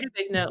 Pretty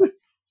big note.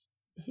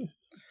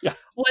 Yeah.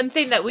 One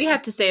thing that we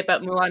have to say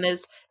about Mulan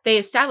is they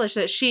established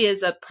that she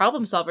is a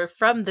problem solver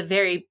from the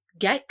very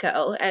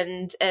get-go,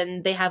 and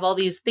they have all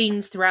these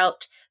things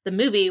throughout the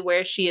movie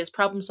where she is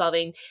problem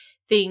solving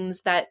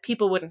things that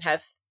people wouldn't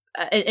have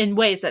in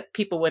ways that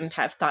people wouldn't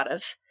have thought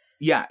of.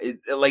 Yeah,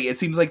 it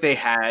seems like they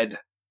had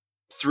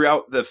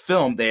throughout the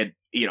film, they had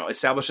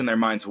established in their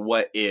minds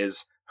what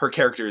is her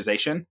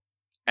characterization,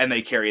 and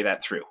they carry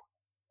that through.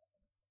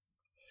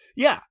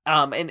 Yeah,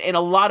 and in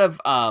a lot of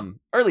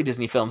early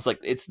Disney films, like,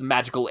 it's the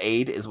magical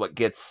aid is what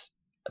gets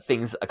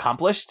things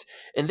accomplished.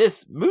 In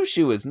this,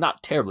 Mushu is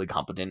not terribly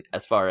competent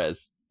as far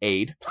as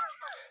aid.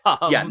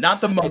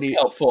 Not the most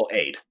helpful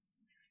aid.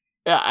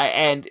 Yeah,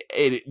 and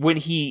when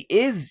he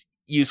is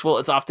useful,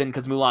 it's often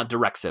because Mulan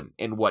directs him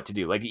in what to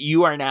do. Like,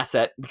 you are an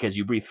asset because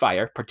you breathe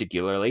fire,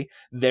 particularly.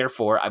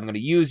 Therefore, I'm going to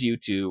use you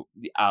to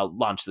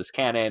launch this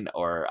cannon,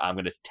 or I'm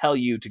going to tell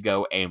you to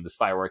go aim this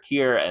firework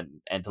here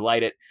and to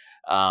light it.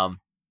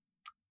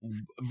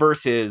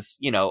 Versus,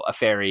 a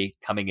fairy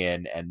coming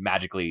in and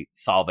magically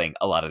solving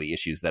a lot of the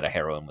issues that a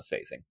heroine was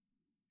facing.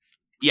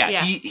 Yeah,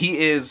 yes. He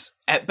is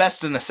at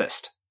best an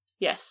assist.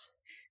 Yes.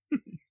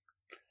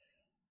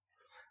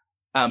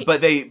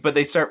 But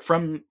they start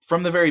from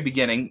the very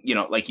beginning.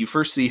 Like, you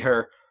first see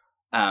her,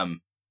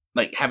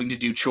 like, having to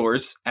do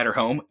chores at her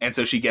home, and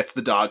so she gets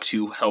the dog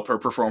to help her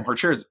perform her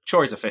chores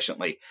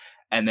efficiently.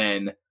 And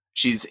then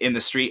she's in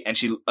the street and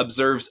she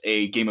observes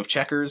a game of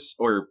checkers,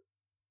 or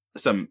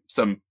some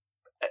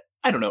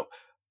I don't know,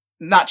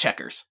 not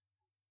checkers.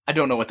 I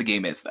don't know what the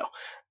game is, though.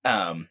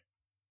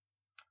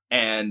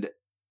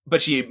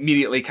 But she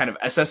immediately kind of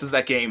assesses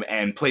that game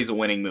and plays a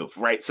winning move,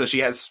 right? So she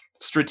has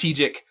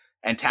strategic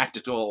and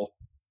tactical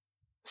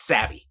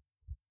savvy.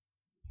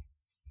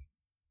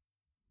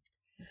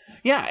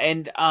 Yeah,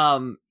 and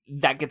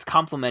that gets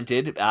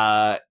complemented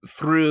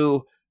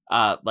through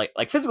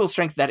like physical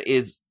strength that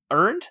is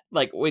earned.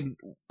 Like, when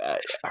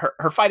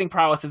her fighting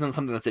prowess isn't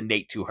something that's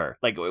innate to her.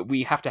 Like,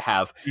 we have to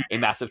have a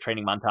massive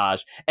training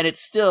montage, and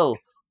it's still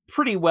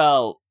pretty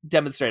well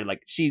demonstrated.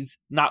 Like, she's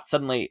not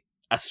suddenly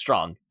as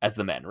strong as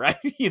the men, right?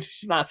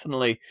 She's not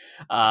suddenly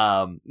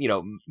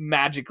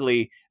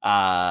magically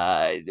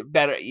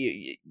better,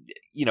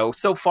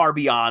 so far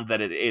beyond that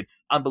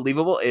it's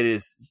unbelievable. It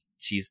is,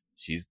 she's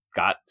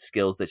got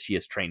skills that she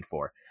has trained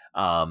for,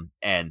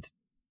 and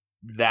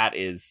that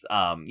is,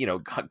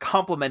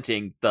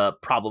 complementing the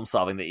problem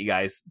solving that you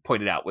guys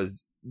pointed out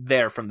was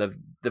there from the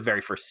very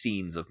first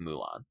scenes of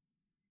Mulan.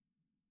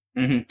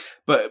 Mm-hmm.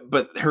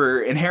 But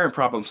her inherent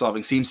problem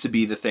solving seems to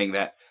be the thing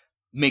that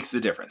makes the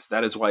difference.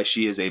 That is why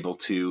she is able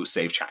to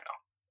save China.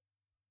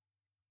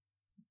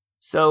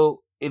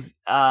 So, if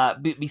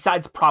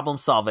besides problem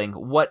solving,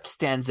 what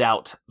stands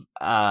out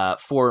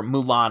for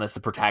Mulan as the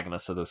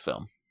protagonist of this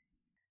film?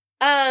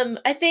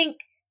 I think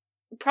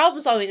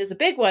problem solving is a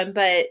big one,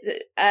 but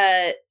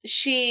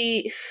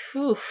she,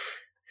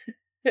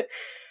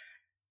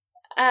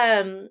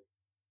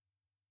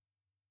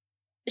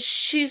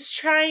 she's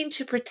trying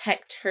to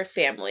protect her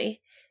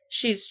family.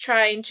 She's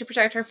trying to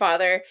protect her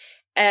father,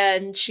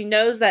 and she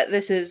knows that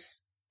this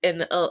is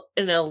in an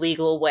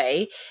illegal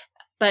way,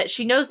 but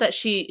she knows that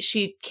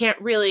she can't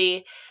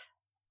really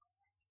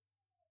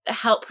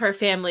help her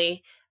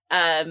family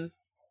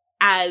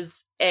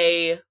as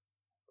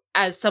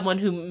someone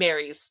who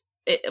marries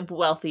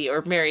wealthy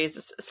or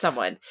marries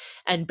someone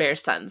and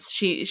bears sons.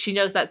 She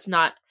knows that's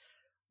not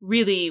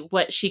really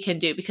what she can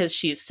do because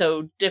she's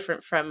so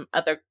different from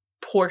other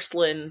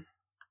porcelain,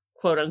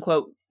 quote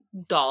unquote,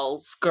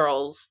 dolls,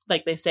 girls,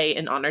 like they say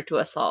in Honor to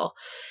Us All.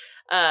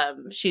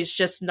 She's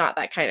just not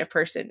that kind of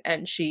person,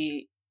 and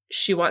she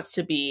wants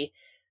to be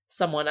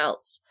someone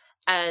else,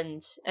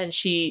 and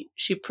she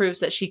proves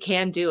that she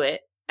can do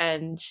it,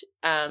 and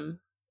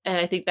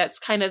I think that's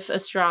kind of a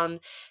strong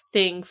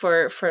thing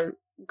for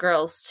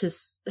girls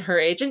to her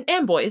age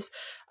and boys,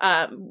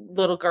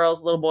 little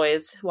girls, little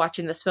boys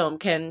watching this film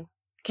can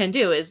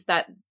do, is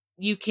that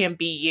you can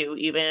be you,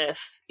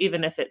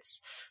 even if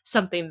it's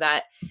something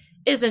that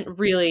isn't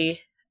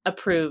really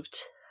approved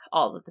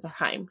all of the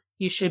time.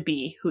 You should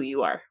be who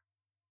you are.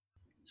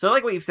 So I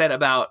like what you've said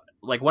about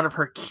like one of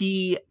her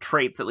key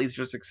traits that leads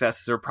to her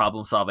success is her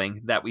problem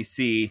solving that we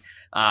see,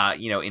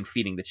 in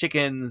feeding the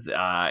chickens,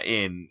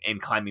 in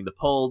climbing the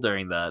pole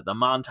during the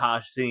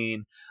montage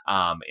scene,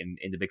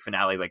 in the big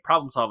finale, like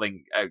problem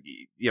solving,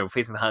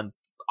 facing the Huns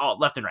all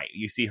left and right.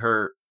 You see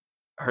her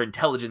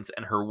intelligence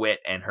and her wit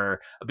and her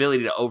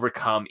ability to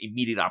overcome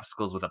immediate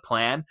obstacles with a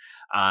plan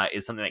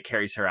is something that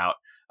carries her out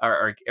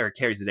or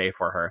carries the day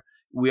for her.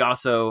 We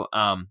also,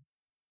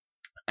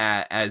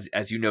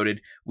 as you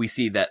noted, we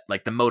see that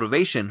like the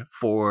motivation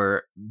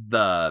for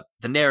the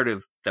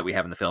narrative that we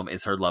have in the film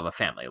is her love of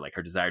family, like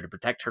her desire to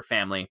protect her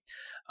family,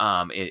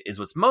 is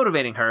what's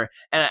motivating her.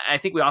 And I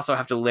think we also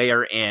have to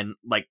layer in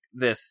like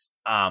this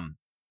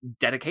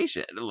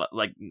dedication,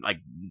 like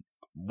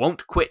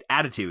won't quit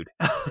attitude.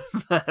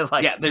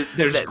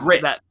 There's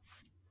grit.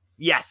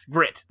 Yes,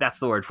 grit. That's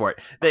the word for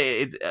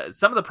it.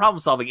 Some of the problem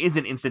solving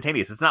isn't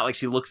instantaneous. It's not like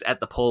she looks at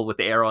the pole with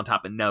the arrow on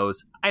top and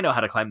knows, I know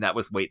how to climb that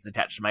with weights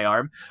attached to my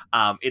arm.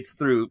 It's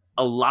through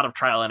a lot of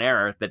trial and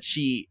error that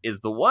she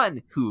is the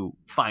one who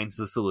finds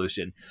the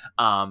solution.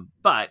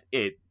 But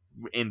it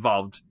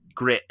involved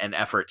grit and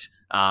effort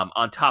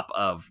on top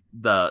of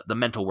the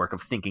mental work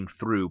of thinking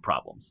through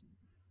problems.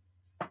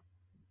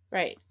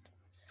 Right.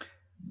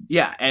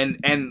 Yeah,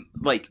 and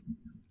like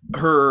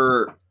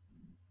her,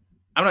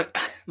 I'm not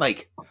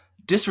like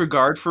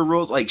disregard for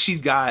rules. Like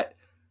she's got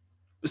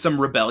some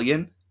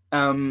rebellion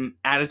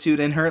attitude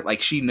in her.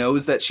 Like she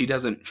knows that she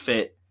doesn't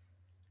fit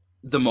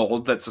the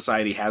mold that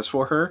society has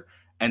for her,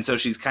 and so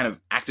she's kind of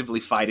actively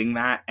fighting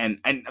that and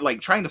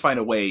like trying to find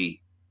a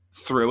way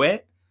through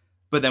it.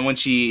 But then when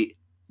she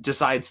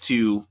decides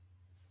to,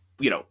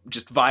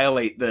 just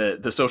violate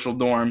the social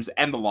norms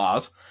and the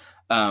laws,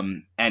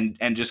 and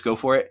just go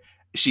for it,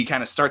 she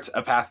kind of starts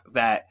a path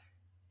that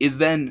is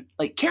then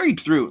like carried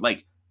through.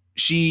 Like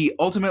she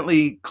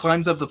ultimately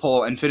climbs up the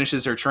pole and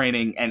finishes her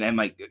training and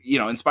like,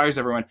 inspires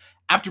everyone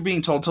after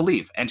being told to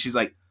leave. And she's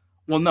like,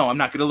 well, no, I'm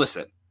not going to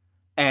listen.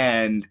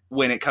 And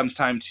when it comes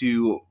time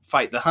to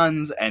fight the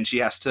Huns and she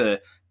has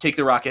to take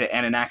the rocket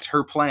and enact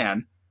her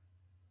plan,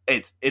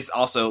 it's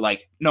also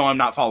like, no, I'm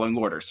not following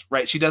orders,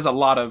 right? She does a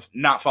lot of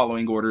not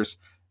following orders,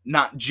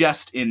 not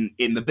just in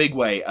the big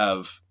way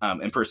of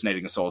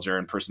impersonating a soldier,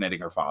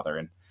 impersonating her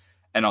father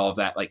and all of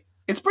that. Like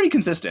it's pretty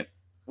consistent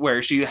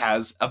where she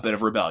has a bit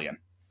of rebellion.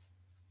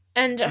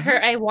 And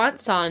her I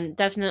Want song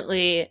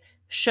definitely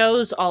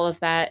shows all of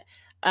that,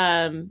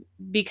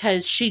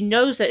 because she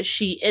knows that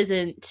she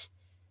isn't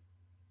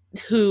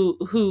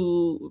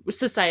who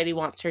society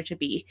wants her to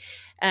be,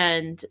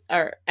 and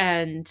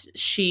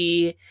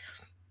she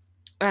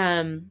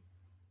and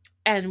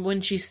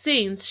when she's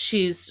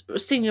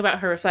singing about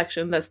her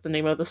reflection. That's the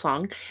name of the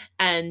song,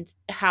 and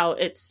how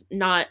it's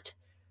not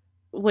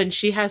when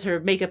she has her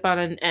makeup on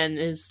and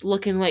is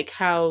looking like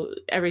how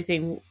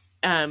everything.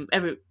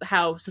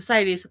 How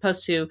society is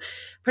supposed to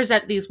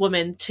present these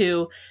women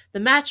to the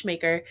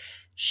matchmaker,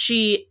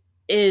 she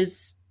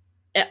is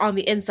on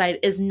the inside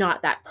is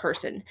not that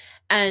person,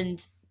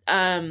 and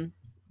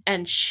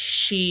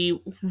she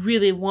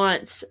really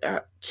wants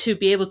to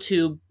be able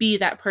to be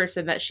that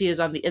person that she is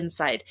on the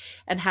inside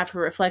and have her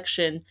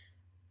reflection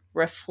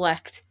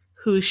reflect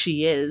who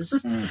she is.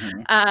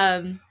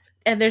 Mm-hmm.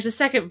 And there's a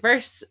second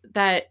verse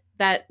that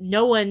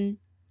no one,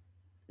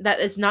 that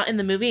is not in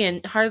the movie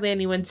and hardly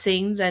anyone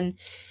sings, and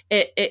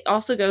it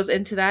also goes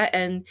into that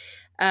and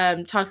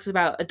talks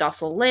about a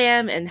docile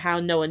lamb and how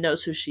no one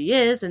knows who she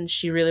is, and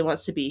she really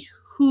wants to be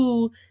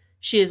who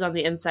she is on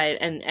the inside,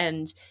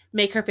 and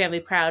make her family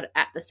proud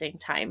at the same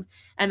time.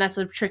 And that's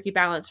a tricky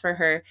balance for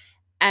her.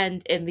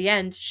 And in the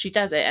end, she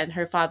does it. And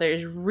her father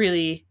is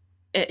really,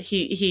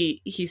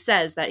 he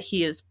says that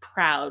he is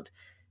proud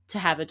to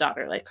have a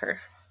daughter like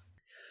her.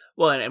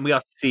 Well, and we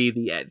also see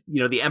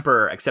the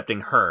emperor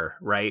accepting her,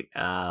 right?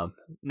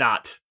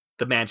 Not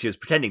the man she was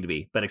pretending to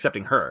be, but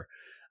accepting her,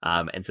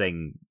 and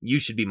saying, "You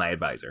should be my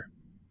advisor."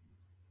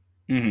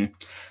 Mm-hmm.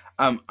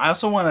 I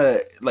also want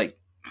to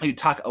maybe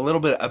talk a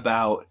little bit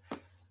about,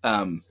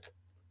 and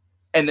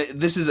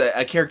this is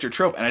a character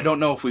trope, and I don't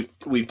know if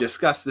we've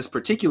discussed this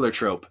particular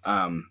trope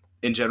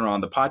in general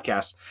on the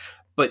podcast,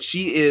 but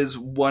she is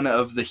one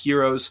of the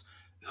heroes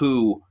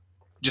who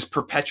just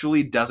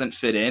perpetually doesn't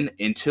fit in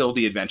until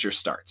the adventure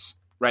starts,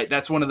 right?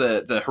 That's one of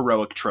the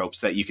heroic tropes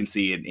that you can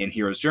see in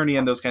Hero's Journey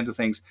and those kinds of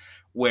things,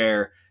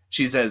 where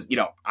she says,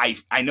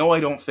 I know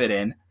I don't fit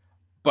in,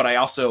 but I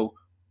also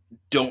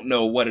don't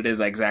know what it is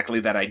exactly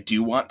that I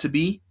do want to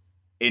be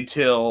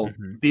until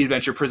the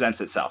adventure presents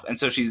itself. And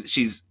so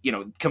she's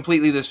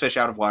completely this fish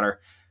out of water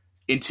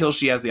until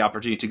she has the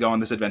opportunity to go on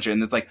this adventure.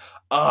 And it's like,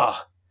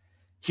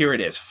 here it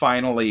is,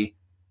 finally.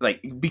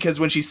 Because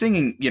when she's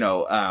singing,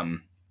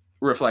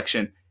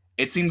 Reflection,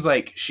 it seems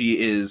like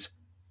she is,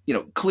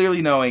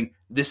 clearly knowing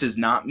this is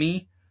not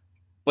me,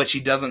 but she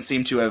doesn't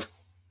seem to have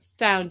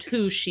found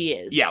who she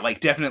is. Yeah,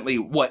 definitely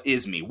what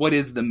is me? What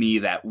is the me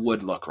that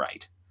would look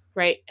right?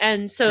 Right.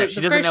 And so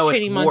the first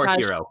training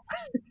montage. Hero.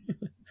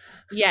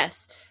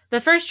 Yes. The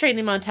first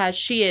training montage,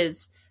 she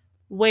is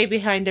way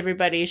behind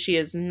everybody. She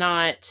is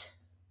not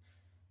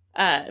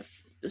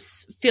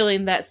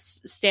feeling that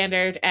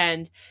standard,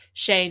 and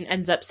Shane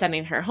ends up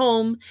sending her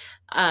home.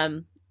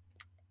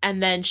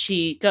 And then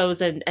she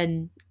goes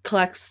and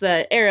collects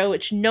the arrow,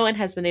 which no one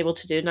has been able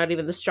to do, not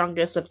even the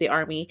strongest of the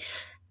army,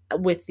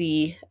 with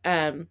the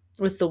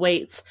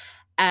weights.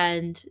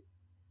 And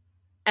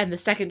the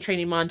second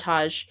training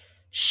montage,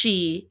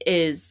 she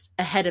is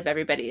ahead of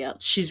everybody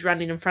else. She's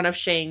running in front of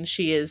Shane.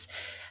 She is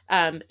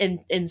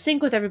in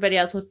sync with everybody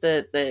else with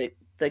the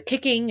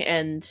kicking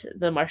and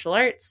the martial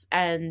arts,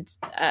 and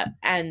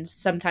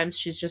sometimes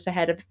she's just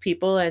ahead of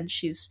people, and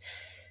she's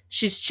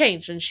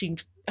changed, and she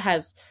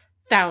has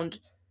found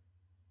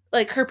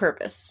her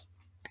purpose.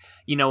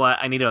 You know what?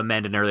 I need to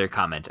amend an earlier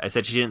comment. I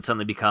said she didn't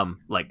suddenly become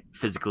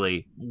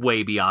physically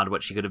way beyond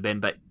what she could have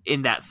been, but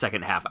in that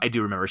second half, I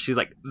do remember she's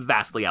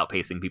vastly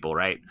outpacing people,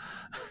 right?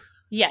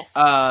 Yes.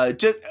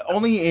 Just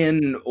only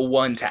in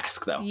one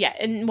task, though. Yeah,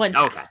 in one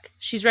task. Okay.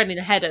 She's running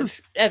ahead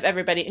of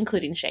everybody,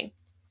 including Shane.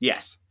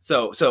 Yes.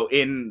 So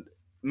in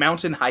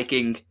mountain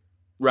hiking,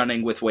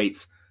 running with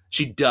weights,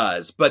 she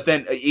does, but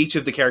then each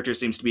of the characters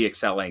seems to be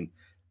excelling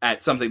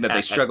at something that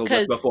they struggled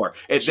with before.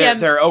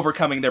 They're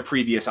overcoming their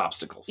previous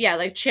obstacles. Yeah,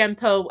 like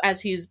Chiampo,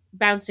 as he's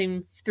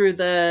bouncing through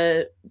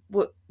the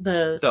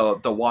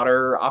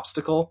water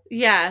obstacle.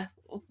 Yeah,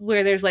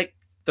 where there's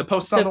the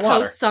posts on the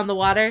water. Posts on the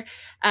water.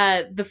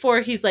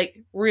 Before he's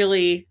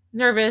really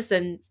nervous,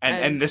 and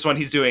this one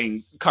he's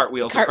doing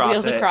cartwheels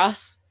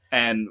across.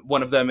 And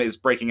one of them is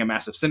breaking a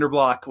massive cinder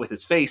block with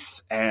his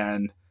face,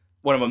 and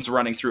one of them's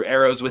running through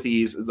arrows with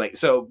ease. It's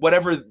so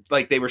whatever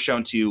they were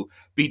shown to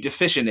be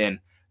deficient in,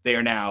 they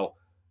are now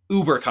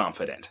uber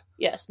confident.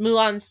 Yes,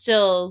 Mulan's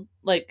still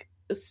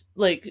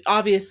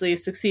obviously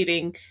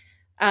succeeding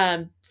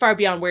far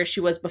beyond where she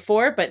was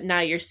before, but now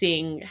you're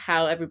seeing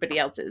how everybody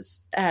else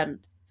is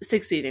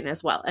succeeding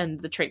as well, and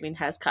the training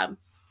has come.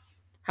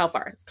 How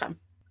far it's come.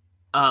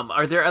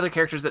 Are there other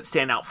characters that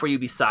stand out for you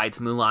besides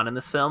Mulan in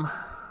this film?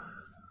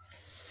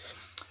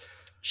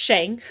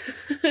 Shang.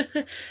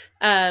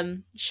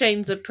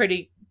 Shane's a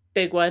pretty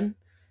big one.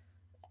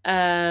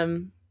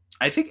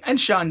 I think, and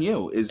Shan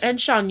Yu is... And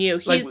Shan Yu.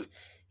 He's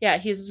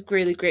a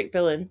really great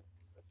villain.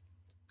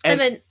 And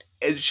then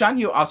Shan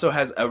Yu also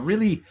has a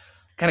really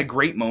kind of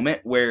great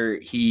moment where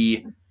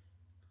he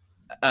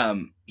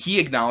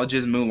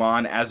acknowledges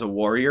Mulan as a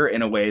warrior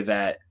in a way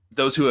that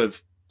those who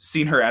have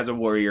seen her as a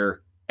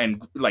warrior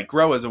and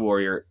grow as a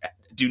warrior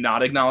do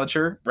not acknowledge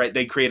her, right?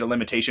 They create a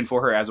limitation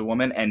for her as a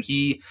woman, and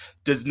he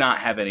does not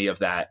have any of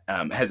that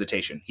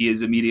hesitation. He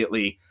is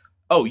immediately,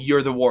 "Oh,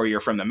 you're the warrior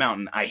from the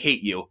mountain. I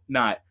hate you."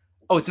 Not,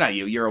 "Oh, it's not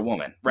you. You're a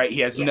woman," right?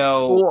 He has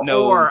no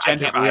or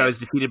gender I can't believe I was bias.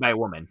 defeated by a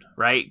woman,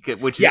 right?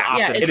 Which is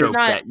often a trope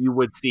that you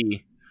would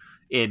see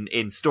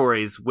in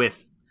stories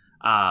with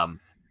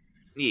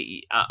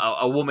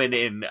a woman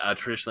in a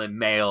traditionally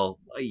male,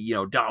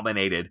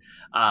 dominated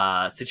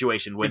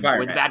situation. When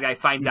the bad guy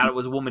finds out it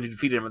was a woman who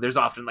defeated him, there's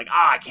often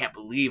I can't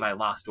believe I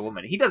lost a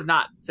woman. He does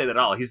not say that at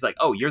all. He's like,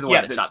 "Oh, you're the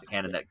one that shot the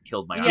cannon that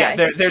killed my arm."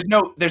 Yeah, there's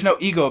no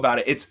ego about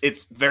it.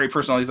 It's very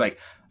personal. He's like,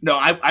 "No,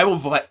 I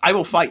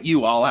will fight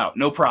you all out,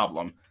 no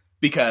problem,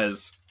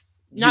 because."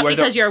 Not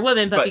because you're a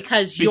woman, but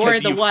because you're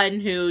the one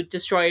who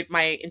destroyed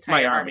my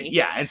entire army.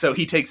 Yeah, and so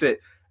he takes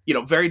it,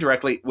 very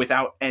directly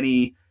without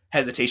any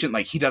hesitation.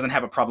 He doesn't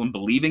have a problem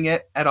believing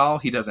it at all.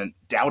 He doesn't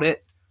doubt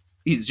it.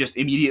 He's just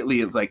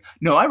immediately like,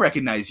 "No, I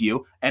recognize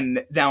you,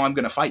 and now I'm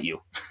going to fight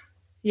you."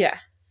 Yeah.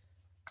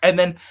 And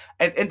then,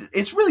 and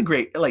it's really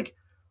great.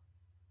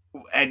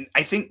 and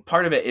I think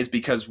part of it is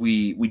because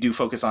we do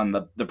focus on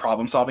the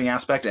problem solving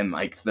aspect and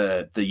like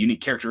the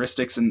unique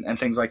characteristics and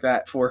things like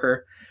that for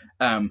her,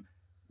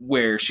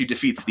 where she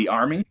defeats the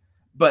army,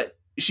 but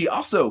she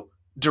also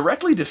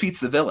directly defeats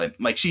the villain.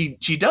 Like she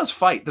does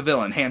fight the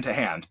villain hand to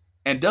hand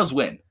and does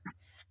win.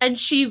 And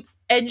she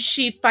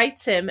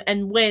fights him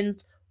and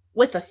wins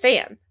with a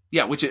fan.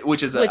 Yeah, which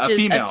is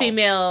a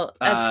female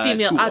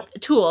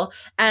tool.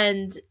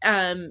 And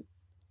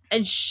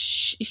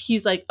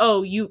he's like,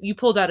 oh, you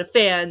pulled out a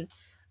fan,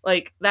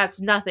 like that's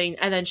nothing.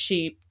 And then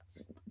she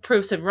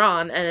proves him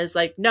wrong and is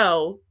like,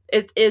 no,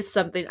 it is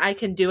something. I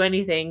can do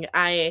anything.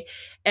 I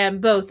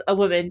am both a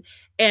woman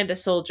and a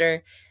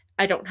soldier.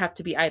 I don't have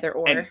to be either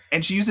or.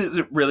 And she uses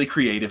it really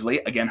creatively.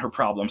 Again, her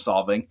problem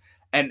solving.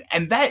 And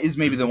that is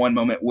maybe the one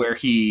moment where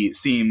he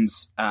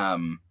seems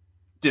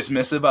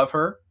dismissive of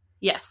her.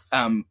 Yes.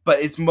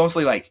 But it's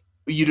mostly like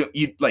you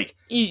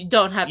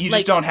don't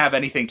have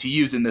anything to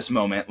use in this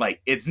moment.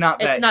 Like it's not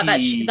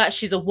that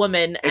she's a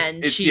woman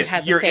and she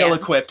has you're a fan.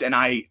 ill-equipped, and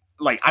I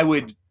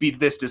would be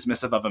this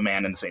dismissive of a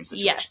man in the same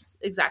situation. Yes,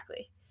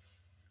 exactly.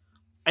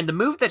 And the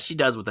move that she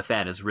does with the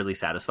fan is really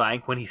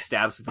satisfying when he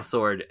stabs with the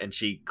sword and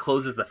she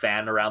closes the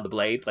fan around the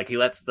blade. Like he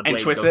lets the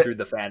blade go through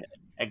the fan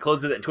and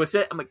closes it and twists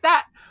it. I'm like,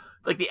 that,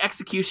 like the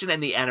execution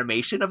and the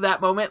animation of that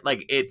moment,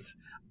 like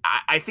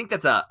I think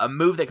that's a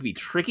move that can be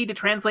tricky to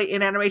translate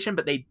in animation,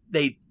 but they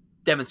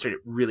demonstrate it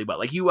really well.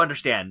 Like you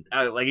understand,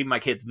 like even my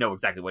kids know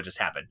exactly what just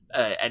happened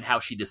and how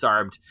she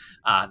disarmed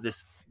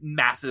this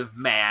massive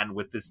man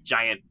with this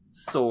giant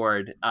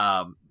sword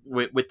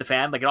with the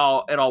fan. Like it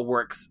all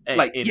works in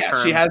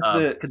terms she has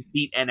of the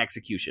conceit and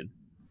execution.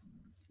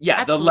 Yeah,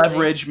 absolutely. The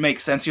leverage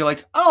makes sense. You're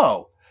like,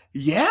 oh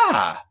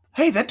yeah,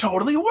 hey, that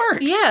totally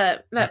worked. Yeah,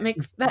 that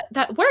makes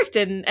that worked,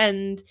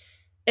 and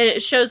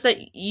it shows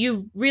that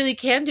you really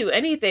can do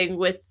anything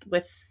with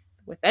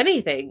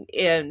anything,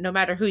 no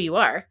matter who you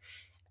are.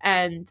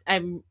 And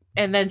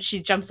then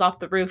she jumps off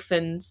the roof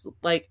and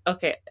like,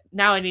 okay,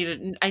 now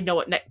I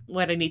know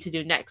what I need to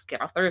do next.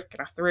 Get off the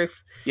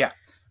roof. Yeah.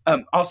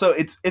 Also,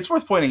 it's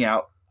worth pointing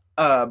out,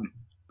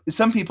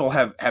 some people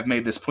have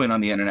made this point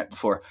on the internet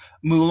before.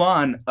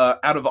 Mulan,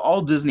 out of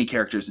all Disney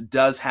characters,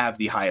 does have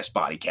the highest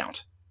body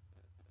count.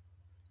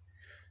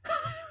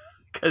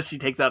 Because she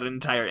takes out an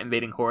entire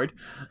invading horde.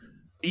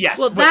 Yes,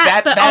 well,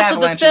 but also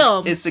the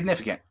film is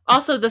significant.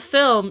 Also, the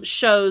film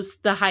shows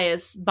the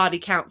highest body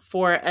count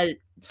for a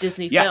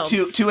Disney film.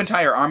 Yeah, two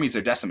entire armies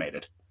are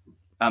decimated.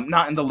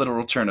 Not in the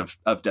literal term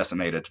of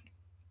decimated.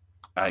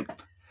 I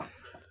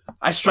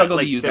struggle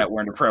to use that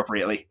word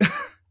appropriately.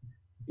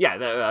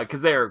 Yeah,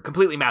 because they're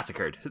completely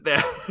massacred.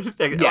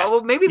 Yes.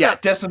 Well, maybe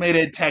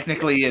decimated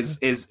technically is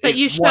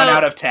 1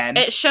 out of 10.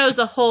 It shows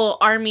a whole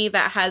army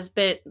that has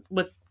been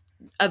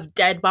of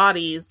dead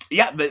bodies.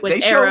 Yeah, but with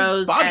they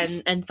arrows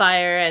bodies. And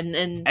fire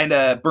and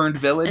a burned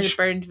village.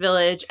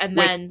 And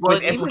then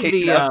with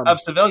implication of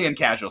civilian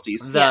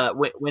casualties.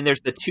 When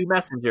there's the two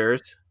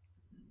messengers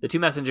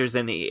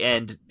in the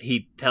end,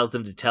 he tells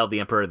them to tell the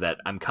emperor that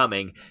I'm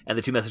coming, and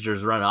the two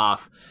messengers run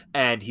off,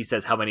 and he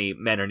says how many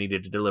men are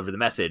needed to deliver the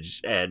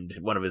message, and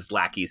one of his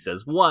lackeys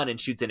says 1 and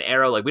shoots an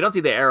arrow. Like we don't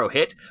see the arrow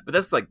hit, but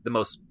that's like the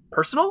most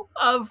personal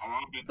of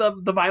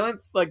the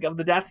violence, like of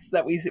the deaths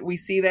that we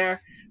see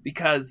there,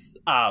 because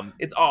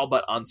it's all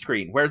but on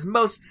screen, whereas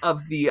most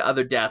of the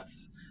other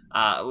deaths,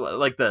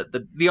 like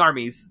the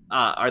armies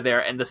are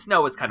there, and the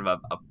snow is kind of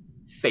a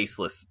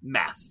faceless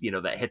mass,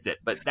 that hits it.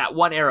 But that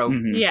one arrow,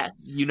 yes,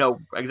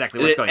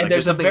 exactly what's going on. And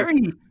there's a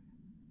very...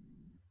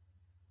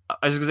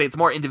 I was going to say it's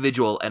more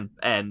individual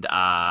and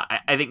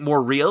I think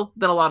more real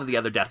than a lot of the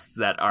other deaths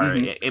that are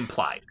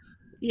implied.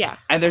 Yeah.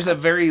 And there's a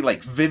very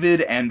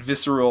vivid and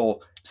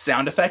visceral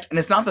sound effect, and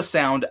it's not the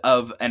sound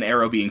of an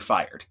arrow being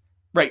fired.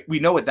 Right? We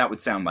know what that would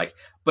sound like,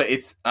 but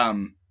it's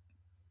I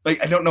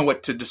don't know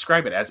what to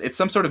describe it as. It's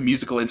some sort of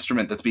musical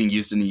instrument that's being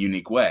used in a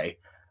unique way.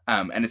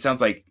 And it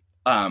sounds like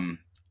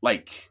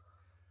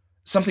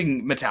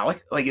something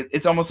metallic. Like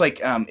it's almost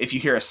like if you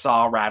hear a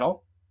saw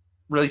rattle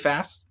really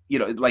fast,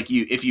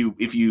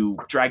 if you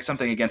drag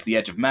something against the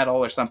edge of metal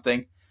or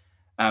something,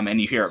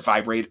 and you hear it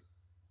vibrate,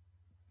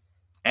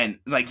 and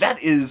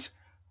that is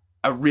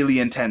a really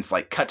intense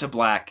cut to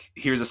black.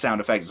 Here's a sound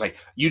effect. It's like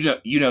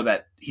you know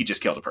that he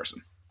just killed a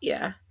person.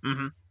 Yeah.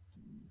 Mm-hmm.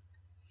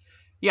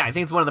 Yeah, I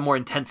think it's one of the more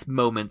intense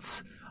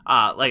moments.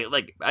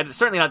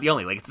 Certainly not the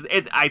only.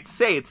 I'd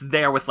say it's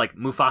there with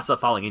Mufasa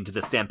falling into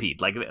the stampede.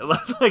 Like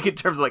in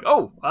terms of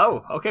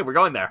oh, okay, we're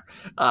going there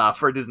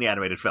for a Disney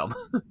animated film.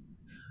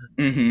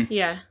 Mm-hmm.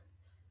 Yeah.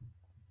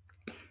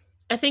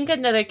 I think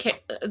another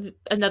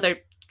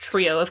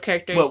trio of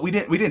characters. Well, we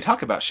didn't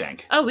talk about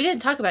Shank. Oh, we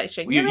didn't talk about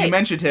Shang. You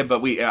mentioned him,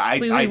 but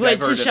I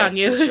went to Shan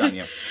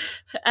Yu.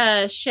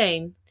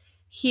 Shane.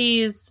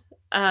 He's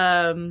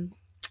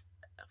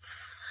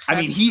I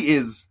mean,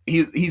 he's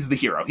the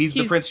hero. He's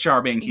the Prince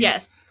Charming.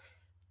 Yes,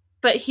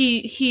 but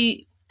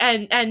he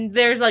and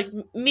there's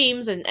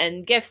memes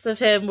and gifs of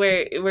him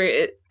where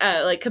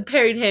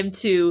comparing him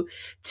to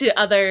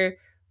other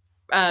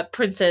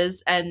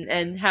princes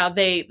and how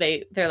they're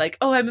like,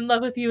 oh, I'm in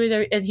love with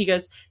you, and he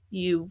goes,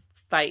 you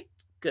fight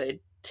good.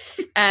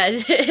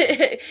 And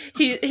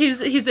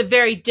he's a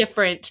very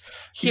different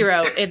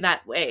hero in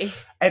that way.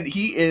 And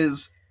he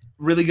is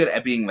really good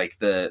at being like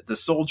the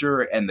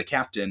soldier and the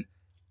captain,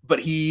 but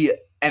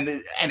and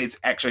it's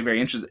actually very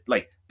interesting.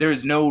 Like, there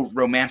is no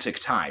romantic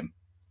time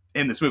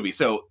in this movie,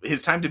 so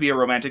his time to be a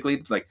romantic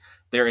lead, like,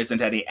 there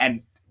isn't any.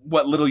 And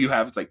what little you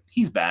have, it's like,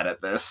 he's bad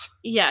at this.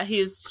 Yeah,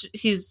 he's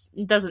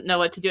doesn't know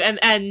what to do,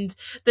 and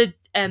the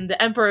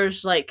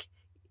emperor's like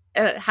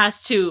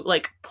has to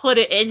like put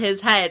it in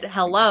his head.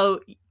 Hello,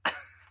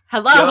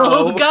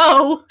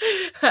 go.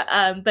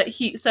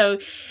 So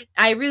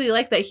I really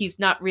like that he's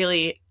not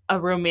really a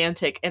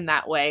romantic in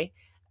that way,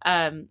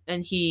 and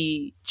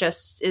he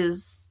just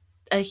is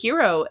a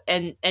hero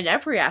in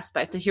every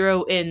aspect. A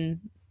hero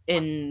in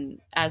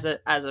as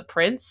a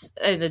prince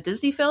in a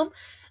Disney film,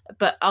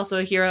 but also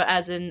a hero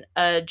as in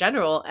a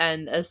general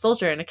and a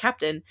soldier and a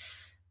captain.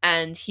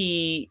 And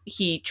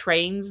he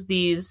trains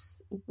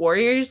these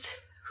warriors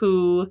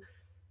who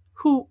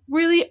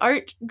really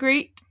aren't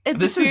great at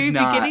the very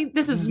beginning.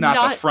 This is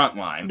not the front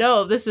line.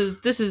 No, this is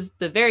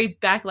the very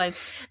back line.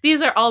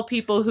 These are all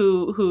people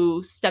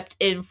who stepped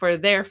in for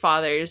their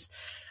fathers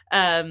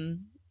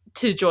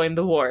to join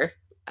the war.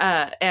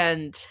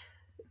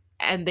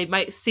 And they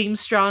might seem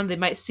strong, they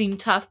might seem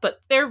tough,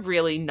 but they're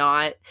really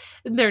not.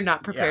 They're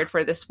not prepared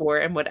for this war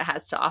and what it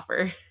has to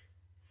offer.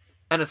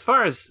 And as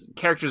far as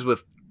characters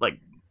with like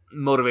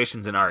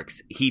motivations and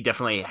arcs, he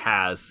definitely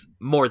has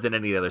more than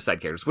any of the other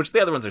side characters, which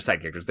the other ones are side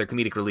characters. They're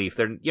comedic relief.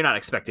 You're not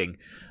expecting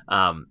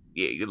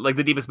like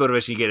the deepest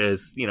motivation you get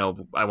is,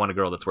 I want a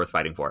girl that's worth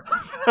fighting for.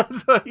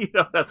 So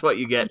that's what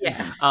you get.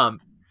 Yeah.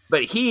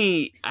 But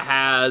he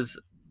has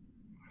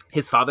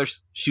his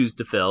father's shoes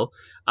to fill,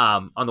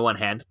 on the one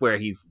hand, where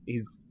he's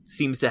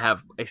seems to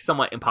have a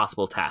somewhat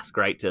impossible task,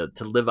 right? To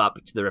live up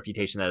to the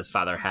reputation that his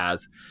father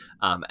has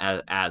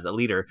as a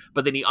leader.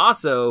 But then he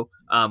also,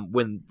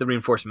 when the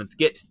reinforcements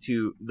get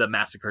to the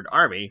massacred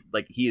army,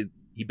 like he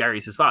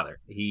buries his father.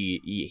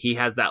 He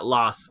has that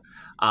loss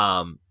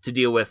to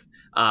deal with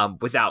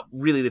without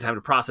really the time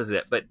to process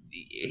it. But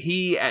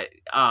he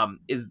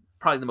is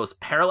probably the most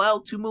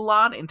parallel to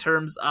Mulan in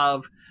terms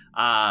of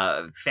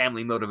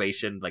family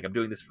motivation. Like, I'm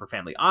doing this for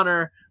family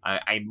honor.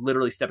 I'm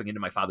literally stepping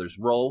into my father's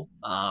role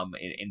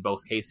in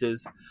both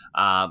cases.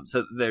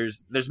 So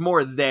there's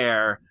more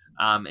there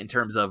in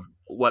terms of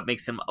what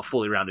makes him a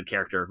fully rounded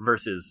character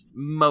versus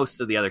most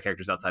of the other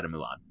characters outside of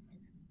Mulan.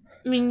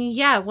 I mean,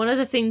 yeah, one of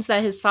the things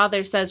that his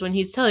father says when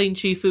he's telling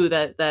Chi-Fu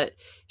that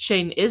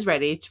Shane is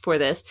ready for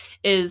this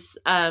is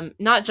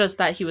not just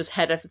that he was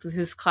head of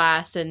his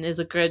class and is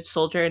a good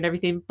soldier and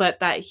everything,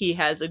 but that he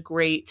has a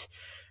great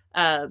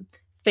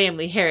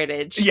family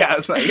heritage. Yeah,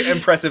 it's like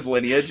impressive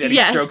lineage, and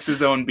he strokes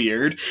his own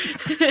beard.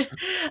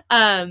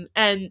 And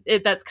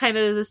that's kind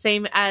of the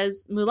same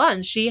as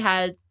Mulan. She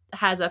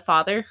has a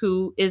father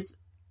who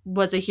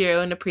was a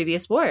hero in a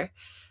previous war.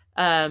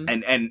 And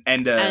an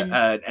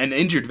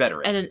injured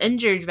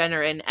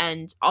veteran,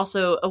 and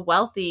also a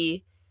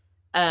wealthy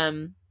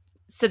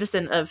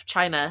citizen of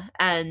China,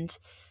 and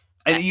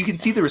you can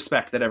see the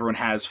respect that everyone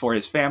has for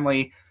his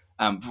family,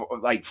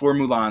 for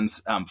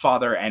Mulan's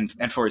father,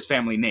 and for his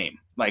family name.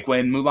 Like,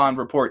 when Mulan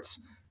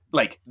reports,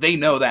 like, they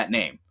know that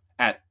name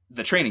at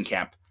the training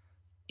camp.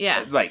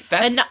 Yeah, like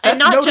that's not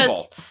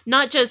notable.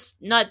 not just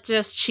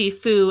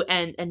Chi-Fu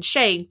and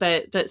Shane,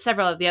 but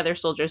several of the other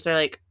soldiers. They're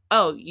like,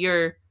 oh,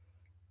 you're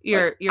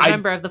a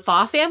member of the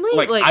Fa family?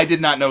 Like, I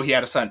did not know he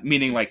had a son,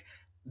 meaning, like,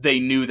 they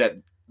knew that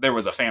there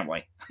was a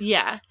family.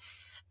 Yeah.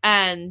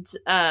 And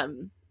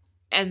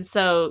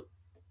so,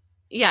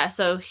 yeah,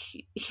 so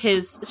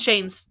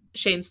Shane's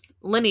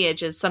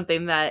lineage is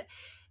something that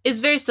is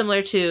very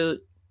similar to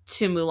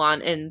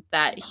Mulan in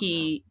that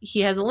he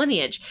has a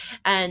lineage.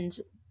 And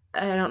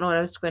I don't know what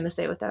I was going to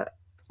say with that.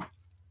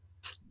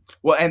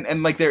 Well,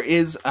 and like, there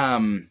is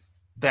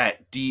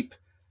that deep,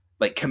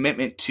 like,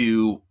 commitment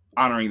to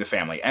honoring the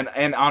family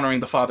and honoring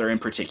the father in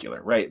particular,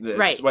 right?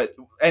 Right.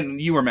 And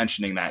you were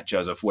mentioning that,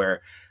 Joseph,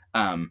 where,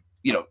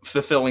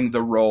 fulfilling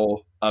the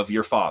role of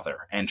your father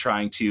and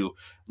trying to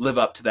live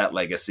up to that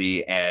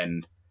legacy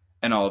and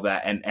all of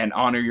that and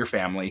honor your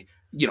family.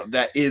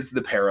 That is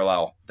the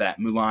parallel that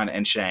Mulan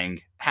and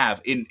Shang have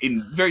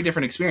in very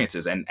different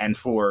experiences. And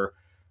for,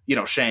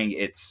 Shang,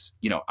 it's,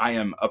 I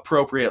am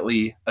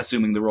appropriately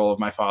assuming the role of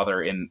my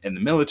father in the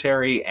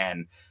military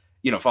and,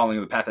 following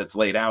the path that's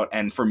laid out.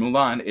 And for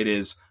Mulan, it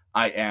is,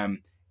 I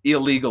am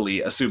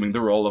illegally assuming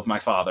the role of my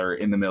father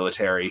in the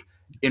military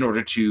in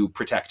order to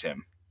protect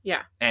him.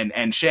 Yeah.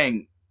 And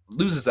Shang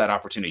loses that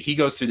opportunity. He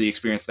goes through the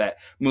experience that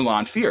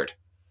Mulan feared,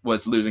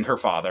 was losing her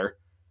father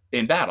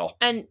in battle.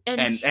 And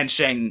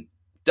Shang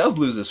does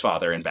lose his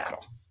father in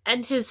battle.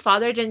 And his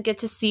father didn't get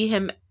to see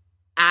him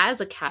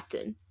as a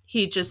captain.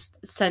 He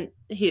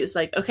was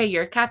like, okay,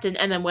 you're a captain,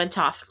 and then went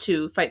off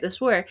to fight this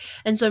war.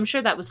 And so I'm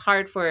sure that was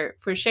hard for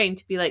Shang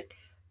to be like,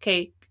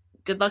 okay,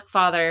 good luck,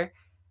 father.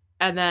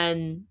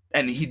 And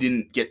he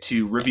didn't get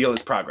to reveal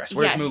his progress,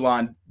 whereas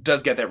Mulan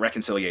does get that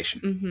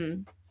reconciliation.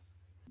 Mm-hmm.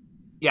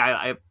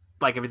 Yeah,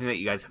 like everything that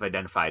you guys have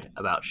identified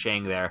about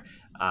Shang there.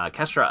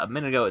 Kestra, a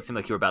minute ago, it seemed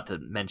like you were about to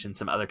mention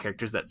some other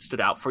characters that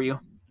stood out for you.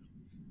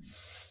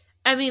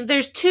 I mean,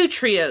 there's 2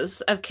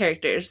 trios of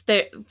characters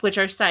which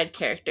are side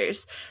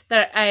characters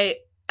that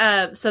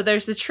so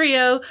there's the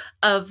trio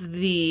of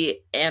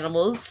the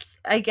animals,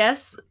 I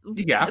guess.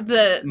 Yeah.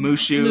 The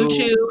Mushu,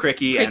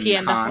 Cricky,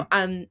 and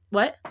Khan.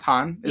 What?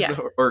 Khan is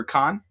or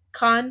Khan?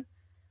 Khan.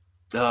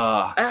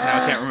 Now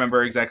I can't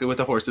remember exactly what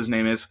the horse's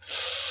name is.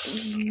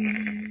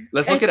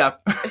 Let's look it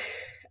up.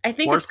 I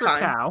think Horse it's Khan.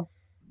 Cow.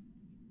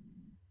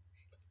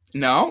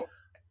 No,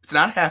 it's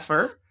not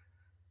heifer.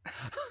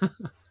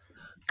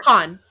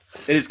 Khan.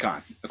 It is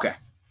Khan. Okay.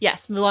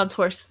 Yes, Mulan's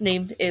horse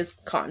name is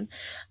Khan.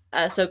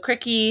 So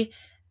Cricky,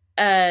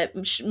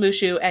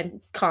 Mushu,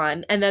 and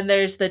Khan. And then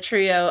there's the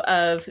trio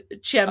of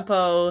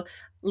Chiempo,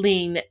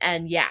 Ling,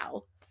 and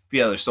Yao.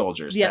 The other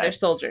soldiers. Other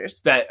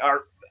soldiers. That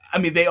are, I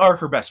mean, they are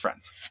her best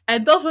friends.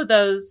 And both of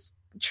those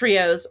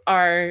trios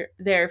are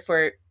there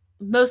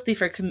mostly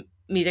for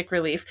comedic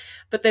relief,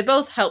 but they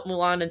both help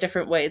Mulan in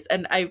different ways.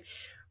 And I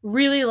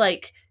really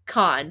like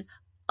Khan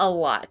a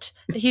lot.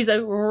 He's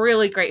a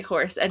really great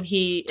horse, and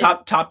he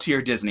top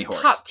tier Disney horse.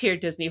 Top tier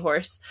Disney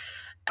horse.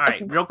 All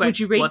right, real quick. Would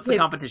you rate what's the him?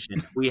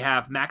 competition? We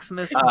have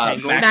Maximus,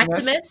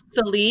 Maximus,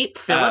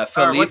 Philippe, Philippe what's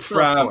Philip's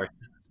from horse?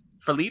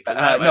 Philippe.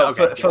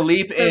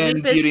 Philippe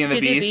in Beauty and the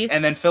Beast,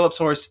 and then Philip's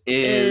horse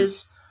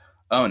is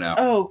oh no.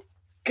 Oh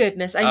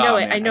goodness, I know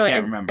it. Man, I know I it.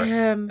 can't remember.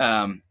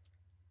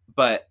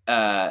 But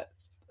I'm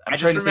I trying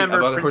just to remember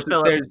think of other Prince horses.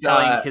 Philip There's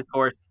telling his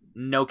horse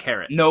no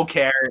carrots. no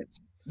carrots.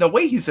 The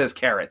way he says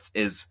carrots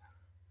is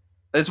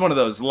one of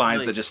those lines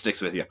Really? that just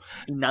sticks with you.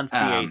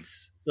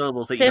 Enunciates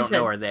syllables that you Samson.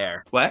 don't know are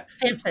there. What?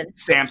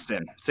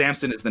 Samson.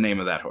 Samson is the name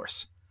of that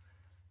horse.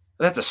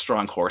 That's a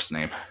strong horse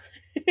name.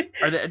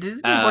 Are the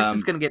Disney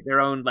horses going to get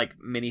their own like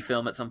mini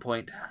film at some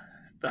point?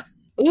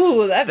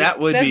 Ooh, that'd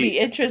would be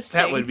interesting.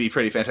 That would be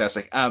pretty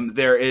fantastic.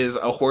 There is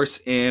a horse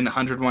in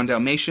 101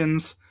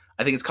 Dalmatians.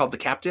 I think it's called the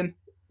Captain.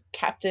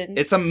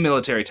 It's some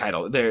military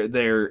title.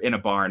 They're in a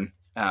barn,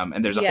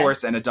 and there's a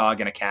horse and a dog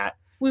and a cat.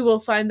 We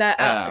will find that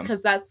out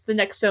because that's the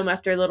next film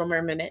after Little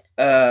Mermaid.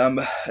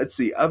 Let's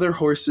see, other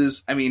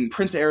horses. I mean,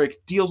 Prince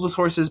Eric deals with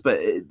horses, but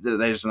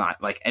there's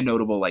not like a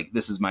notable like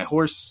this is my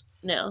horse.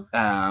 No.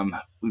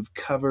 We've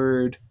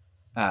covered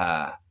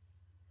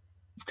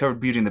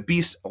Beauty and the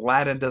Beast.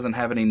 Aladdin doesn't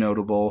have any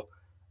notable.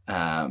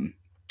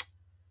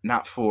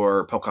 Not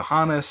for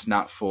Pocahontas.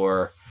 Not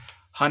for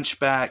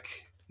Hunchback.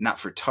 Not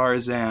for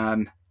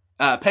Tarzan.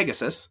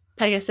 Pegasus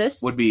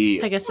would be.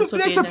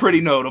 That's a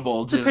pretty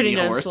notable Disney horse. Pretty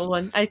noticeable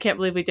one. I can't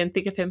believe we didn't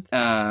think of him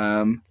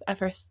at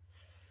first.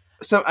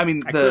 So I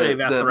mean,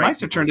 the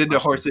mice are turned into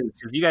horses.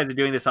 Because you guys are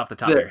doing this off the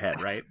top of your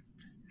head, right?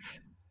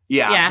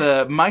 Yeah,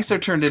 the mice are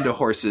turned into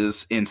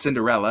horses in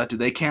Cinderella. Do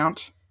they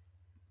count?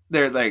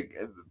 They're like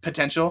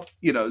potential,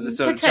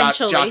 so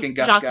Jock and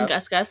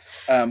Gus.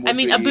 I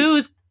mean,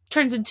 Abu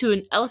turns into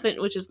an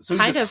elephant, which is so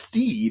kind he's of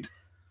steed.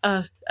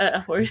 A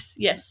horse,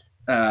 yes.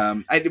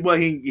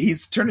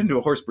 He's turned into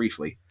a horse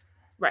briefly.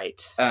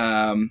 Right.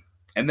 And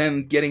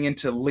then getting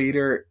into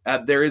later,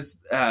 there is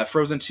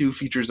Frozen 2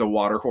 features a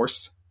water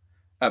horse,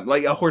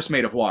 like a horse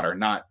made of water,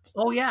 not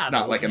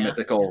like a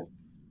mythical.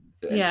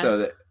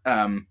 Yeah.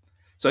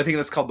 So I think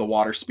that's called the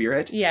Water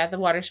Spirit. Yeah, the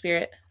Water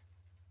Spirit.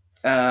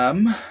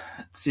 Let's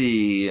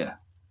see.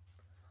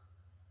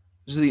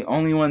 Those are the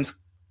only ones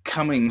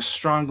coming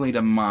strongly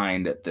to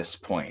mind at this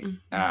point.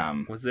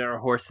 Was there a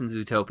horse in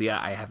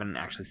Zootopia? I haven't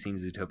actually seen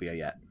Zootopia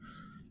yet.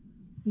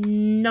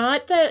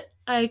 Not that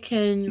I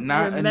can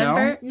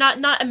remember. No?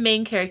 Not a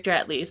main character,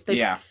 at least.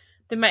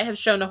 They might have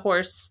shown a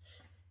horse.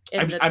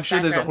 I'm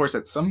sure there's a horse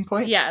at some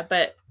point. Yeah,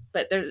 but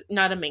they're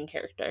not a main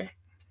character.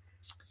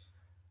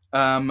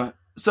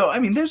 So I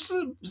mean, there's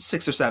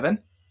 6 or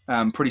 7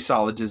 pretty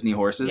solid Disney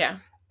horses. Yeah,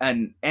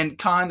 and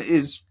Khan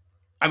is.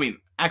 I mean,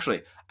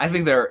 actually, I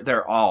think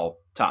they're all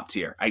top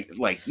tier.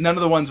 None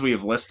of the ones we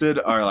have listed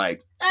are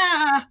like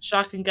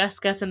Shock and Gus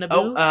and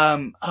Abu.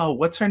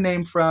 What's her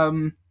name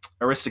from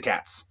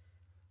Aristocats?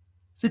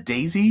 Is it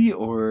Daisy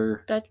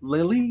or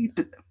Lily?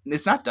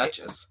 It's not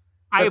Duchess.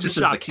 I am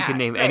shocked you can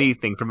name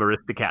anything from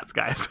Aristocats,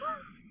 guys.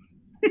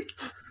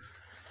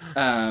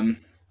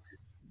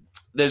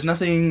 There's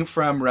nothing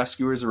from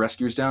Rescuers or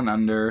Rescuers Down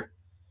Under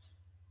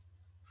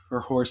for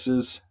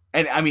horses.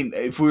 And I mean,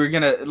 if we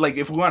want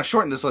to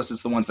shorten this list,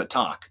 it's the ones that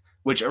talk.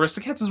 Which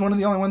Aristocats is one of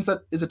the only ones that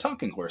is a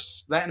talking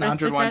horse. That and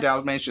 101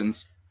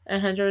 Dalmatians.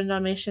 101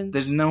 Dalmatians.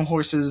 There's no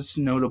horses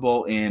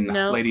notable in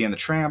Lady and the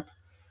Tramp.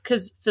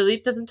 Because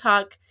Philippe doesn't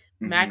talk.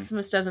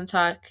 Maximus doesn't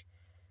talk.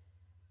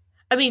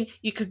 I mean,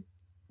 you could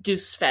do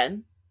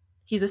Sven.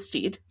 He's a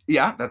steed.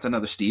 Yeah, that's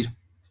another steed.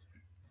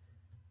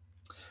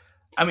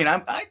 I mean,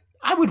 I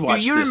would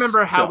watch. Do you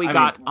remember how we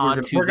got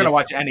onto? We're going to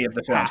watch any of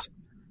the films.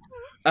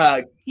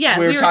 We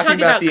were talking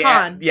about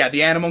Khan.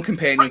 The animal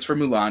companions for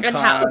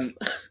Mulan.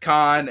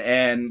 Khan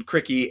and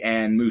Cricky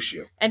and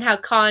Mushu. And how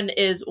Khan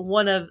is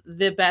one of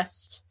the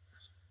best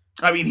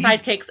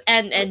sidekicks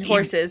and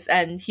horses,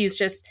 and he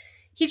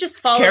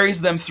just follows,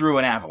 carries them through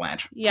an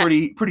avalanche. Yeah.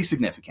 Pretty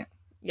significant.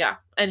 Yeah,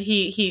 and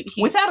he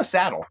without a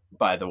saddle,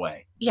 by the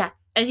way. Yeah,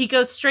 and he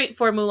goes straight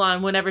for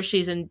Mulan whenever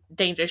she's in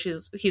danger.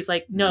 He's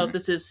like, no, Mhm.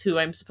 this is who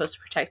I'm supposed to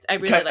protect. I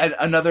really like.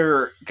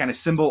 Another kind of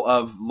symbol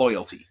of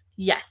loyalty.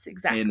 Yes,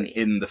 exactly.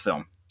 In the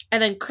film.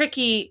 And then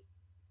Cricky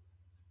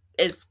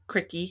is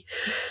Cricky.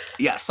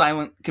 Yeah,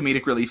 silent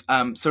comedic relief.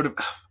 Sort of.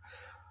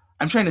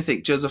 I'm trying to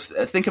think, Joseph.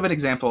 Think of an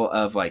example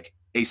of like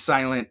a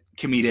silent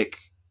comedic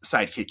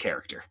sidekick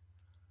character.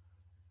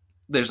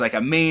 There's like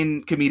a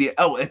main comedian.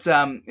 Oh, it's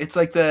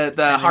like the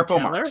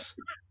Harpo Marx.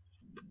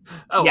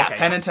 Oh, yeah, okay.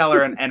 Penn and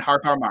Teller and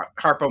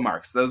Harpo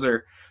Marx. Those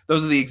are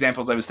the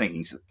examples I was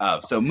thinking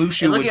of. So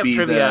Mushu And would looking up be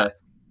trivia,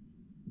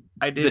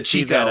 I the did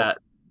see Chico, that.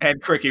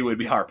 and Cricky would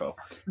be Harpo.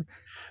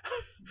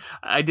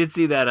 I did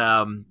see that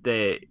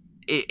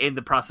in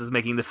the process of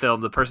making the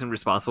film, the person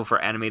responsible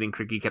for animating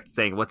Cricket kept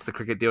saying, "What's the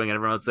cricket doing?" And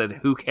everyone said,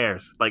 "Who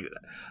cares?" Like,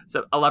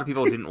 so a lot of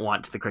people didn't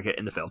want the cricket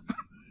in the film.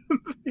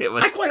 It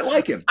was. I quite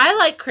like him. I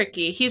like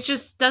Cricky. He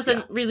just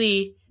doesn't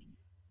really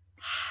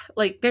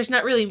like. There's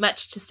not really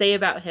much to say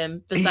about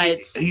him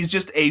besides He's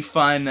just a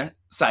fun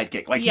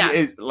sidekick. Like Yeah. he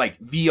is like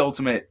the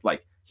ultimate.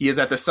 Like he is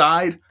at the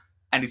side,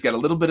 and he's got a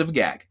little bit of a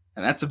gag,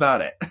 and that's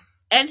about it.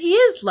 and he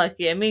is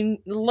lucky. I mean,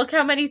 look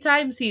how many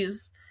times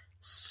he's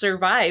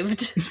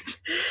survived.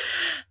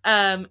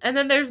 And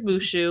then there's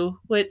Mushu,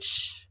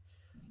 which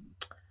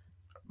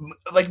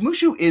Like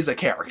Mushu is a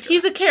character.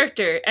 he's a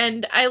character,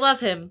 and I love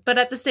him. But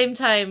at the same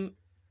time,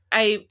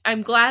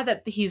 I'm glad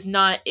that he's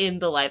not in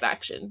the live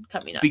action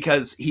coming up.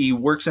 Because he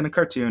works in a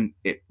cartoon.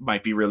 It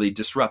might be really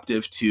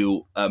disruptive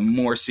to a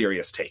more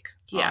serious take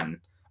on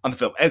the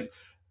film. As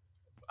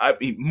I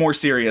mean, more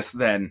serious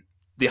than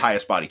the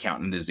highest body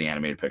count in a Disney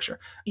animated picture.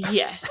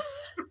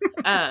 Yes.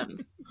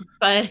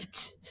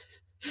 But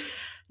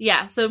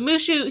yeah, so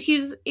Mushu,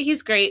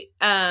 he's great.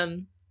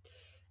 And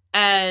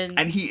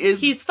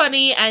he's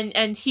funny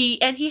and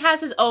he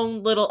has his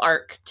own little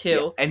arc too.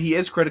 Yeah, and he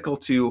is critical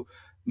to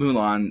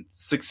Mulan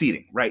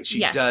succeeding, right? She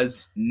Yes.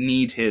 does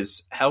need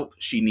his help.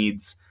 She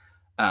needs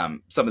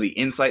some of the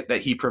insight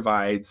that he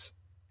provides,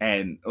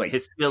 and like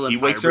His skill in he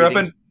fire wakes her up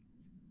breathing.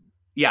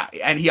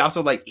 and he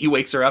also like he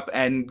wakes her up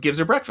and gives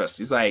her breakfast.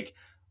 He's like,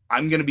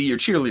 I'm gonna be your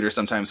cheerleader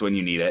sometimes when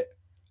you need it.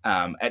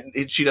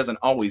 She doesn't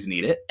always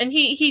need it. And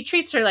he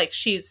treats her like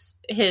she's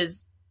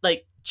his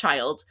like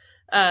child.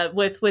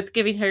 With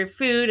giving her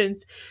food, and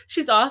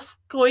she's off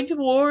going to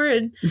war,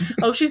 and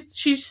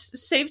she's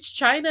saved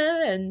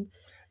China, and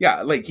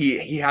Yeah, like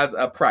he has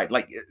a pride.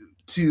 Like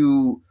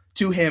to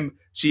him,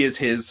 she is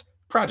his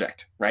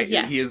project, right?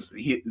 Yes.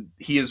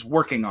 He is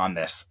working on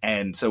this,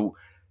 and so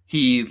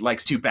he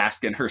likes to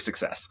bask in her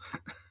success.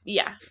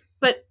 yeah.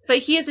 But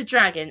he is a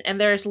dragon, and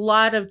there's a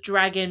lot of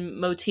dragon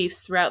motifs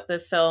throughout the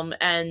film,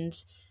 and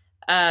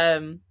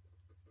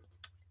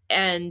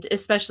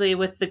especially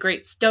with the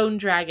Great Stone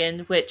Dragon,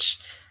 which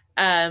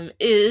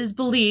is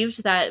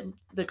believed that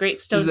the Great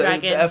Stone There's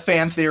Dragon, a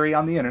fan theory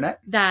on the internet.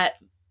 that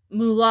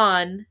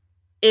Mulan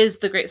is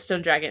the Great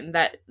Stone Dragon,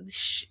 that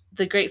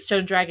the Great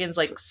Stone Dragon's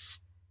like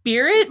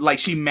spirit. Like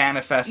she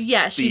manifests.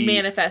 Yeah, she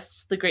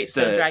manifests the Great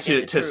Stone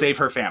Dragon to save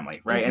her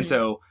family, right? Mhm. And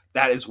so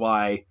that is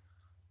why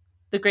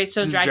the Great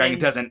Stone the Dragon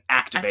doesn't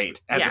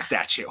activate as yeah. a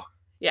statue.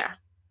 Yeah.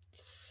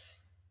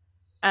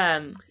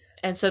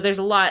 And so there's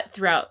a lot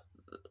throughout.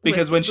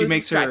 Because when she with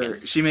makes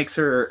dragons.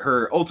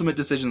 her ultimate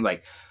decision,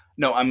 like,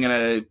 no, I'm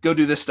gonna go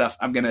do this stuff.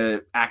 I'm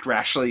gonna act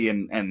rashly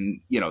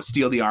and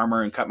steal the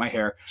armor and cut my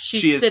hair.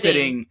 She is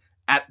sitting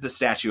at the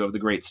statue of the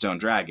Great Stone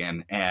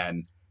Dragon,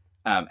 and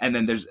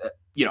then there's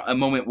a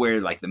moment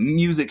where like the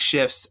music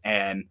shifts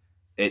and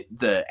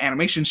the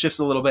animation shifts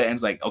a little bit, and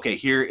it's like, okay,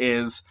 here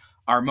is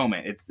our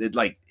moment.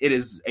 It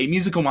is a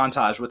musical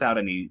montage without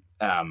any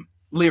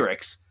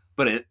lyrics,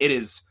 but it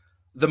is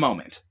the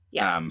moment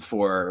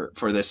for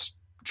this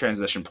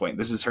transition point.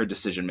 This is her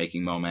decision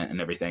making moment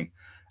and everything.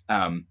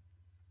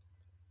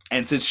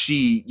 And since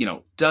she,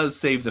 does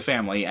save the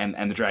family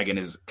and the dragon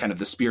is kind of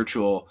the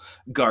spiritual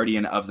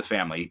guardian of the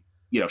family,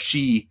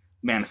 she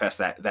manifests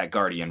that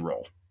guardian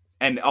role.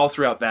 And all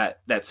throughout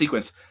that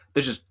sequence,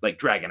 there's just like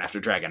dragon after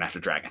dragon after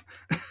dragon.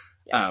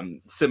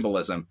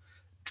 Symbolism,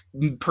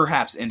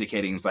 perhaps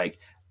indicating it's like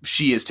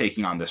she is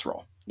taking on this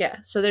role. Yeah,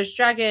 so there's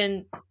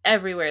dragon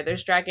everywhere.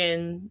 There's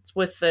dragons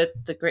with the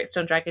Great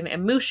Stone Dragon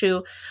and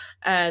Mushu,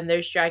 and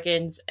there's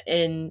dragons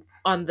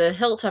on the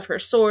hilt of her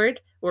sword,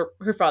 or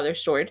her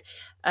father's sword.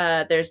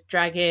 There's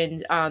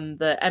dragon on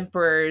the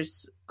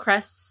Emperor's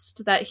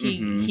crest that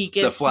he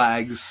gets. The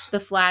flags. The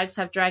flags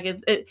have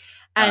dragons.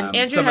 And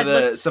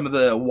Andrew some of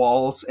the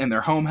walls in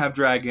their home have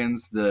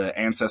dragons. The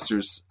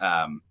ancestors,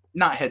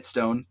 not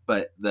headstone,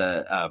 but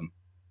the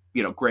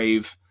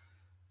grave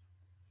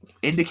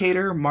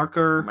indicator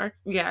marker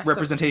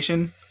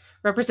representation.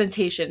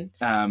 Representation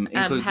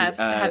includes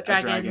have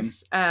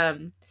dragons.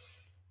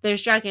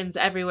 There's dragons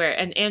everywhere,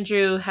 and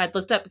Andrew had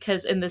looked up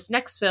because in this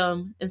next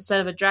film, instead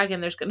of a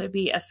dragon, there's going to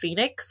be a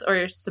phoenix,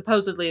 or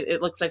supposedly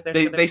it looks like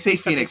they say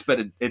phoenix, but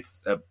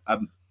it's a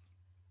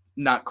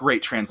not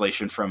great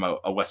translation from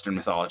a Western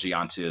mythology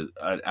onto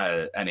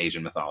an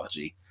Asian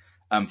mythology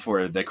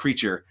for the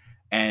creature,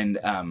 and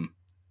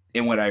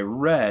in what I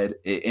read,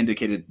 it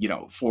indicated,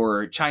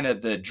 for China,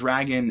 the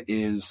dragon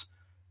is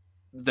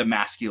the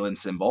masculine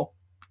symbol.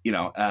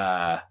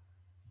 If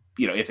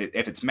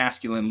it's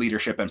masculine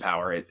leadership and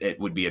power, it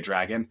would be a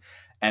dragon.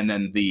 And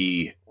then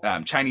the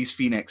Chinese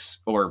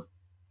phoenix, or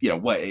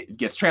what it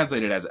gets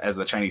translated as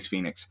the Chinese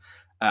phoenix,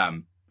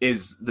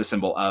 is the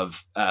symbol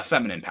of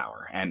feminine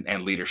power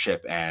and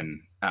leadership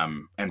and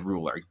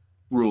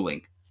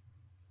ruling.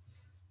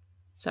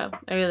 So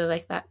I really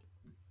like that.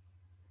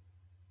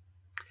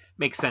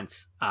 Makes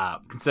sense,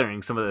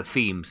 considering some of the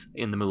themes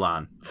in the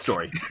Mulan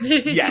story.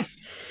 Yes,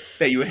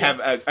 that you would have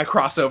a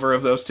crossover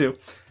of those two.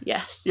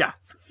 Yes. Yeah.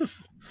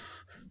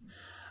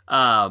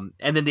 And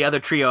then the other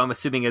trio, I'm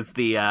assuming, is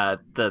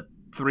the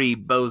three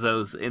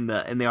bozos in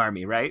the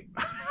army, right?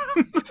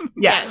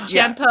 Yeah,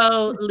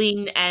 Jianpo,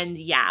 Lin, and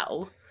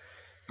Yao.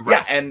 Right.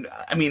 Yeah, and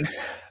I mean,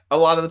 a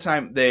lot of the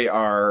time they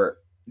are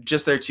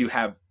just there to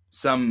have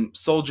some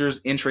soldiers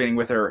in training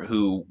with her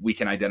who we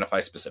can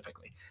identify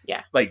specifically.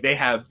 Yeah. Like, they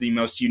have the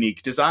most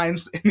unique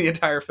designs in the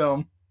entire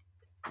film.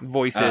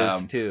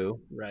 Voices, too,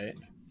 right?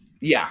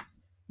 Yeah.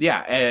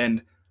 Yeah,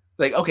 and,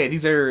 like, okay,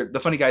 these are the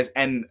funny guys,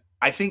 and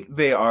I think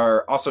they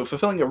are also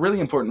fulfilling a really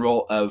important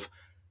role of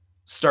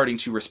starting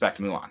to respect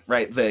Mulan,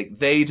 right?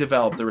 They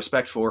develop the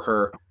respect for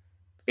her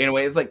in a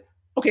way. It's like,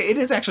 okay, it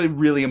is actually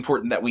really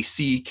important that we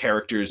see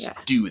characters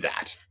do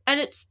that. And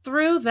it's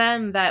through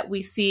them that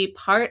we see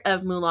part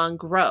of Mulan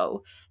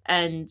grow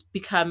and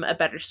become a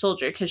better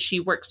soldier, because she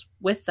works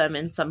with them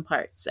in some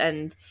parts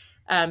and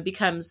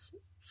becomes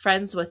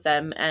friends with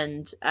them,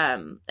 and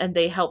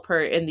they help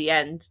her in the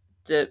end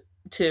to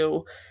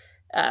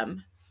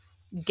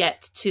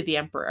get to the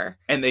Emperor.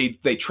 And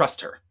they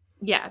trust her.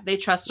 Yeah, they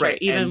trust right. her.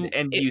 Even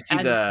and you see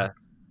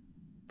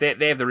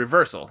they have the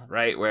reversal,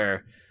 right,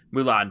 where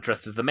Mulan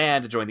dresses the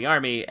man to join the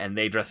army, and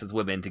they dress as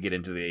women to get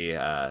into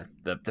the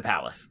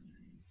palace.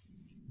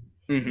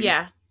 Mm-hmm.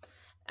 Yeah.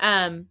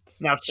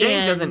 Now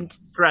Shang doesn't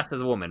dress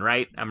as a woman,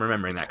 right? I'm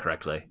remembering that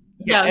correctly.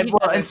 Yeah, no,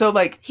 and so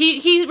like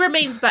he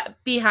remains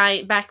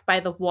back by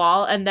the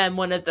wall, and then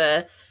one of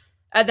the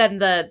hawk,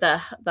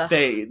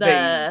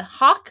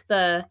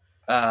 the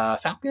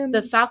Falcon,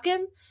 the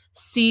falcon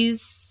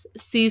sees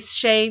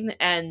Shane,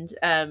 and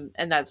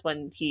that's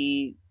when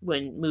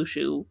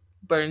Mushu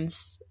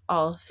burns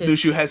all of his.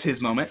 Mushu has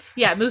his moment.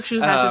 Yeah,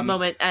 Mushu has his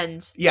moment,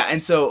 and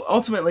and so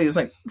ultimately it's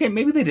like, okay,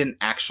 maybe they didn't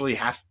actually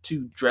have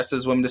to dress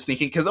as women to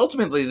sneak in, because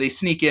ultimately they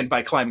sneak in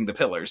by climbing the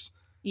pillars.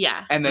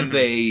 Yeah, and then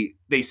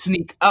they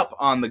sneak up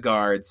on the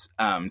guards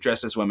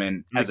dressed as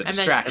women as a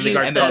distraction,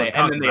 and then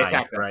they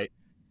attack them. Right.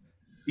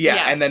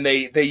 Yeah, and then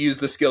they use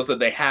the skills that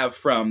they have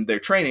from their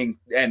training,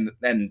 and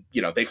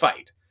they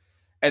fight.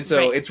 And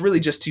so it's really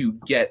just to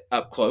get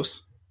up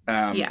close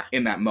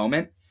in that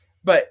moment.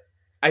 But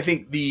I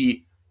think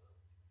the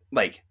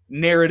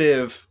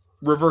narrative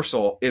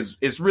reversal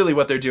is really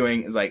what they're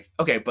doing, is like,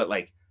 okay, but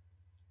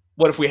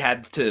what if we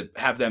had to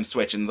have them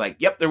switch, and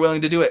yep, they're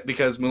willing to do it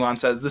because Mulan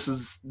says this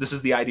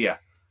is the idea.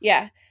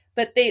 Yeah,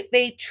 but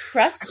they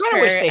trust her.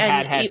 I wish they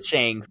had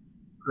Shang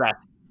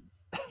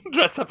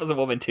dress up as a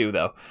woman too,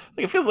 though.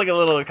 It feels like a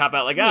little cop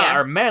out.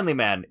 Our manly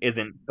man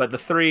isn't, but the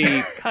three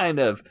kind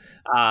of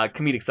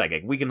comedic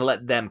psychic, we can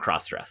let them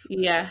cross dress.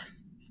 Yeah.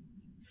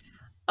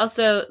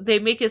 Also, they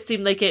make it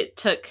seem like it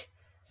took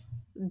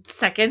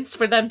seconds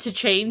for them to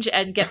change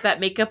and get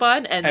that makeup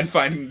on and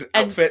find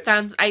outfits.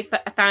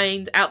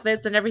 Find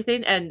outfits and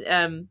everything, and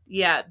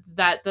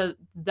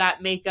that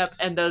makeup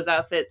and those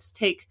outfits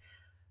take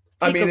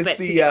I mean, it's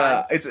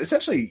it's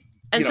essentially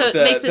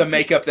the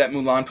makeup that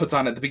Mulan puts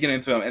on at the beginning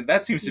of the film, and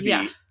that seems to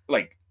be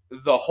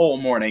the whole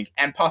morning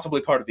and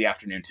possibly part of the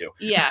afternoon too.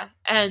 Yeah,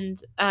 and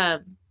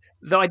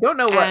though I don't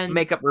know what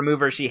makeup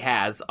remover she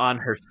has on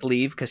her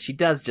sleeve, because she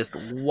does just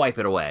wipe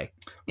it away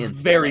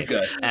instantly. Very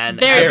good. And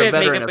very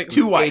good makeup.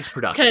 2 wipes.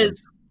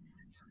 Because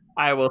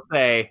I will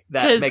say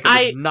that makeup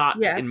does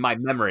not, in my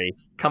memory,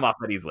 come off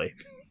that easily.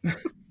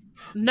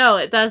 No,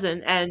 it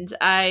doesn't. And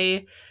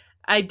I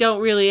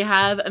don't really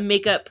have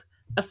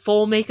a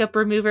full makeup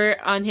remover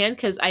on hand,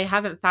 because I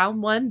haven't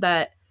found one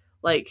that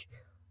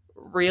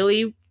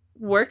really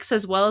works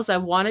as well as I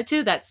want it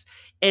to. That's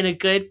in a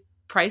good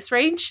price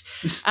range.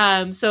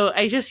 So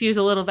I just use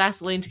a little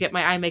Vaseline to get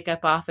my eye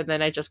makeup off, and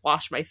then I just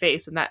wash my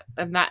face, and that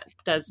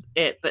does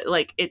it. But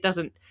it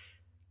doesn't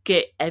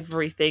get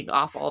everything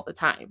off all the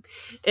time.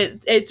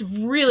 It's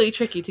really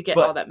tricky to get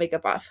all that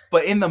makeup off.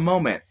 But in the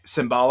moment,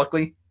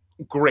 symbolically,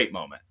 great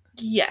moment.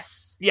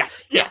 Yes. The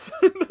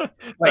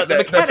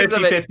mechanics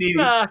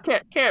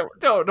 50-50.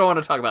 Don't want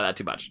to talk about that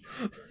too much.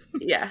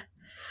 Yeah.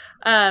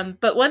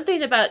 But one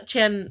thing about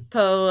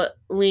Jianpo,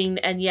 Lin,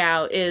 and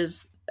Yao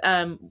is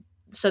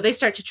so they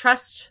start to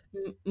trust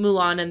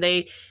Mulan, and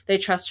they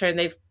trust her, and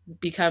they've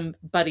become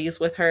buddies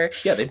with her.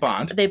 Yeah, they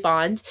bond.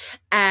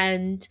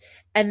 And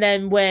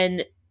then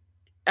when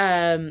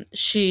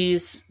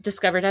she's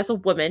discovered as a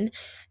woman,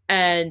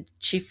 and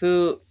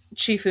Chifu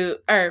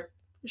or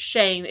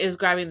Shane is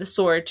grabbing the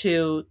sword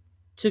to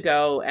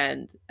go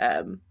and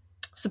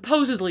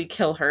supposedly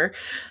kill her,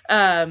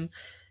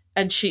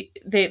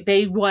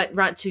 they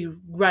want to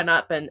run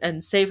up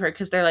and save her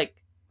because they're like,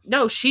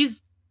 no,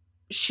 she's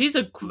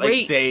a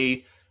great. Like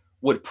they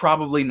would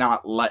probably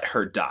not let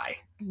her die.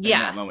 In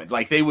that moment,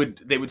 like they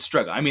would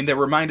struggle. I mean, they're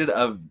reminded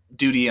of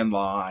duty and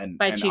law and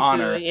Chifu,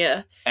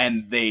 honor,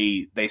 and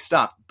they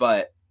stop.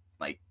 But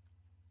like,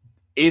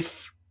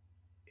 if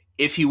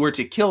he were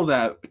to kill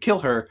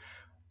her,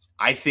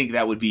 I think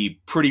that would be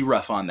pretty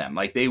rough on them.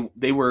 Like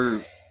they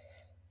were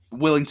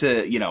willing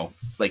to,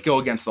 like go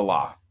against the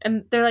law,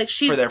 and they're like,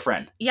 she's for their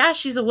friend. Yeah,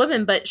 she's a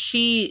woman, but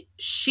she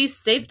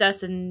saved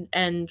us,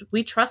 and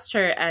we trust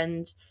her,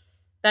 and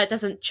that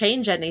doesn't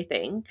change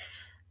anything.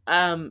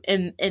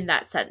 In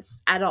that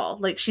sense at all.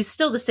 Like, she's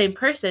still the same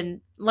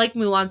person. Like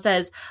Mulan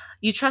says,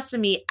 you trusted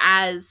me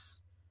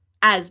as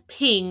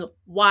Ping.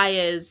 Why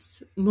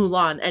is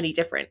Mulan any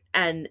different?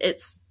 And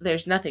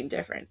there's nothing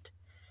different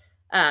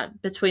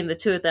between the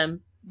two of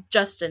them,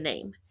 just a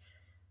name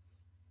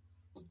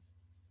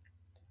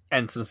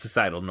and some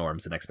societal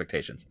norms and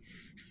expectations.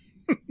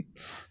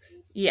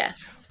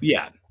 Yes.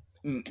 Yeah.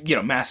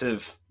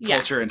 Massive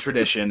culture and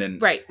tradition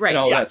and right and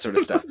all that sort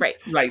of stuff.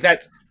 right.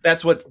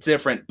 That's what's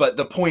different. But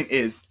the point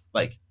is,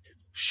 like,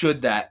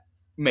 should that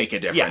make a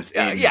difference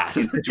in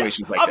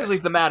situations like obviously,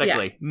 this? Obviously,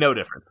 thematically, no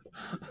difference.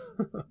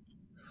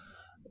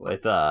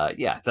 With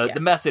the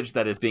message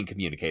that is being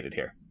communicated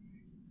here.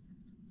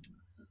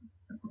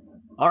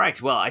 All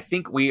right, well, I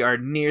think we are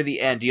near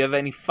the end. Do you have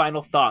any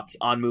final thoughts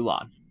on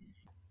Mulan?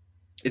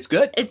 It's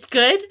good. It's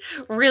good.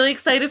 Really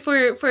excited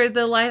for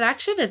the live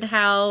action and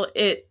how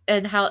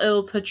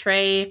it'll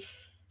portray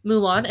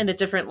Mulan in a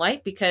different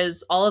light,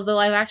 because all of the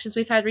live actions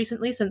we've had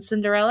recently since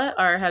Cinderella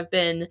have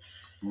been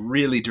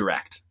really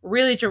direct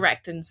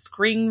and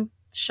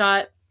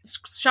shot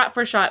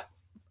for shot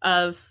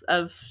of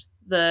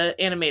the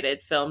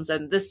animated films,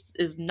 and this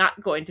is not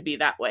going to be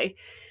that way,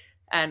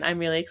 and I'm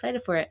really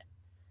excited for it.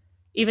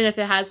 Even if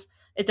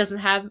it doesn't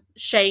have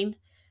Shane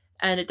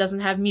and it doesn't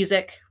have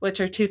music, which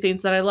are two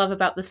things that I love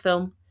about this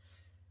film,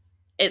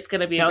 it's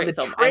going to be a great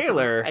film. In the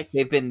trailer,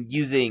 they've been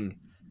using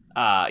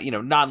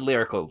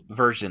non-lyrical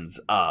versions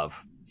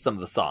of some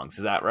of the songs.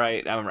 Is that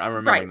right? I'm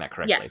remembering that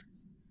correctly.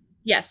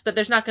 Yes, but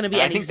there's not going to be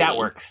any I think singing. that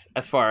works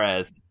as far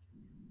as...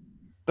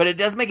 But it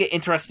does make it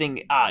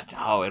interesting.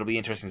 It'll be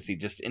interesting to see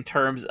just in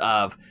terms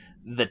of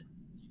the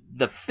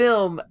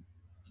film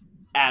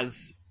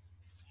as...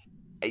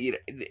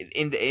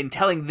 in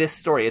telling this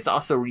story, it's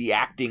also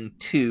reacting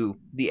to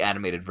the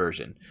animated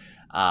version.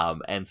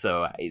 And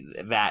so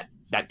that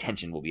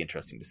tension will be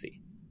interesting to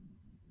see.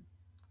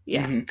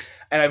 Yeah. Mm-hmm.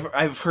 And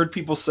I've heard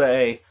people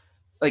say,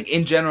 like,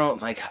 in general,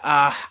 it's like,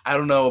 I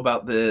don't know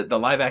about the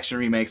live action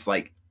remakes.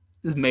 Like,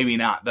 this is maybe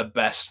not the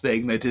best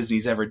thing that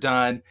Disney's ever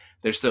done.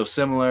 They're so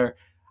similar.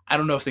 I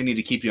don't know if they need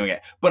to keep doing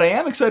it. But I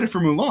am excited for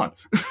Mulan.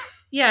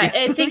 Yeah,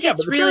 I think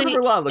it's really...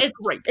 Mulan looks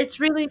great. It's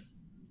really...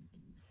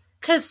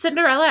 Because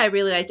Cinderella I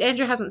really liked.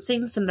 Andrew hasn't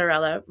seen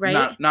Cinderella,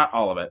 right? Not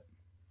all of it.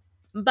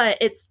 But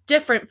it's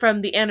different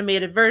from the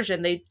animated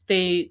version. They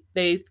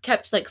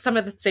kept, like, some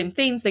of the same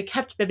things. They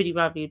kept Bibbidi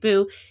Bobbidi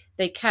Boo.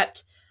 They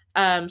kept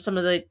some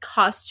of the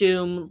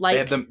costume, like, they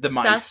had the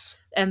stuff mice.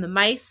 And the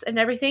mice and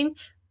everything.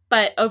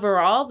 But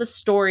overall, the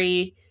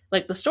story's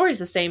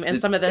the same, and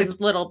some of the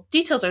little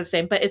details are the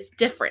same, but it's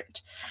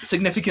different.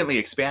 Significantly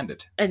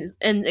expanded. And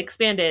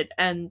expanded.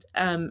 And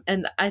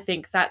I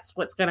think that's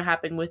what's going to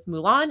happen with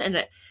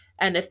Mulan.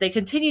 And if they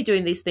continue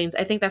doing these things,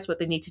 I think that's what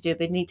they need to do.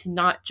 They need to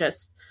not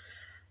just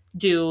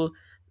do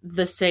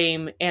the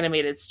same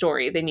animated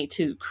story. They need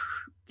to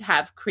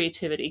have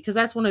creativity, because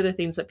that's one of the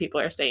things that people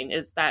are saying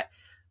is that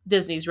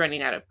Disney's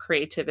running out of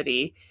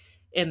creativity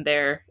in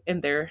their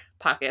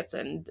pockets,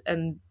 and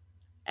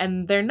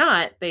they're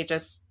not. They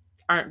just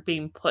aren't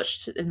being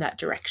pushed in that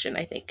direction,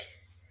 I think.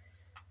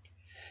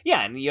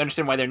 Yeah, and you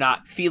understand why they're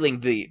not feeling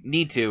the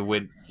need to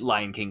when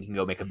Lion King can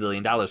go make $1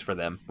 billion for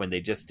them when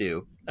they just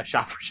do a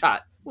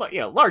shot-for-shot,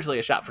 largely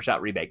a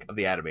shot-for-shot remake of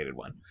the animated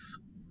one.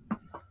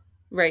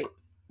 Right.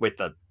 With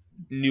the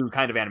new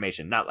kind of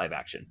animation, not live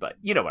action, but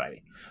you know what I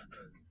mean.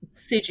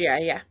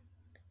 CGI, yeah.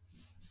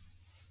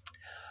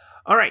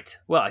 All right.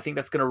 Well, I think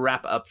that's going to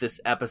wrap up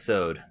this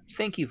episode.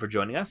 Thank you for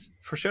joining us.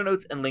 For show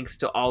notes and links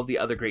to all the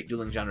other great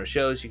Dueling Genre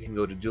shows, you can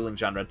go to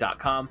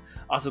duelinggenre.com.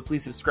 Also,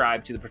 please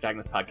subscribe to the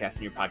Protagonist Podcast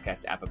in your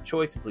podcast app of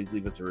choice, and please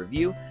leave us a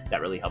review. That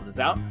really helps us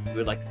out. We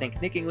would like to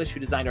thank Nick English, who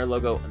designed our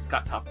logo, and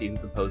Scott Tofty, who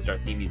composed our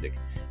theme music.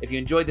 If you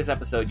enjoyed this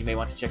episode, you may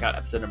want to check out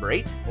episode number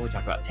 8, when we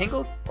talk about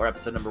Tangled, or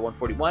episode number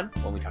 141,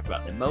 when we talked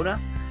about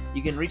Nimona.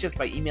 You can reach us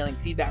by emailing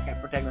feedback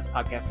at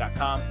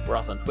protagonistpodcast.com. We're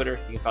also on Twitter.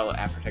 You can follow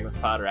at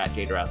protagonistpod or at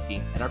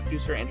jadorowski. And our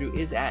producer, Andrew,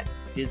 is at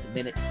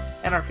DizMinute.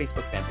 And our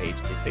Facebook fan page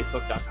is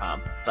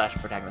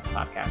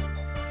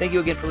facebook.com/protagonistpodcast. Thank you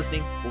again for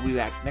listening. We'll be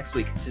back next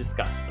week to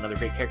discuss another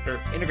great character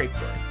in a great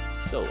story.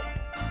 So long.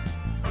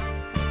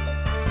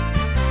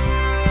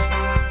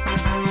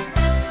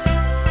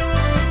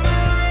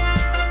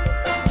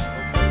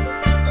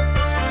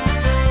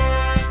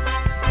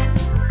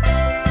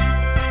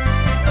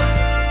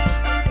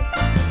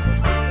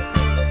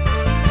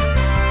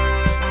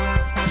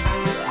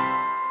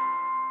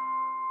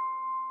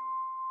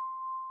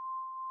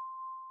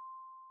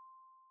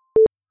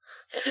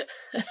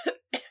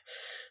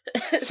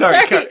 Sorry.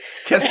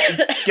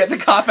 Get the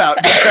cough out.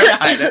 Don't try to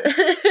hide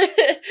it.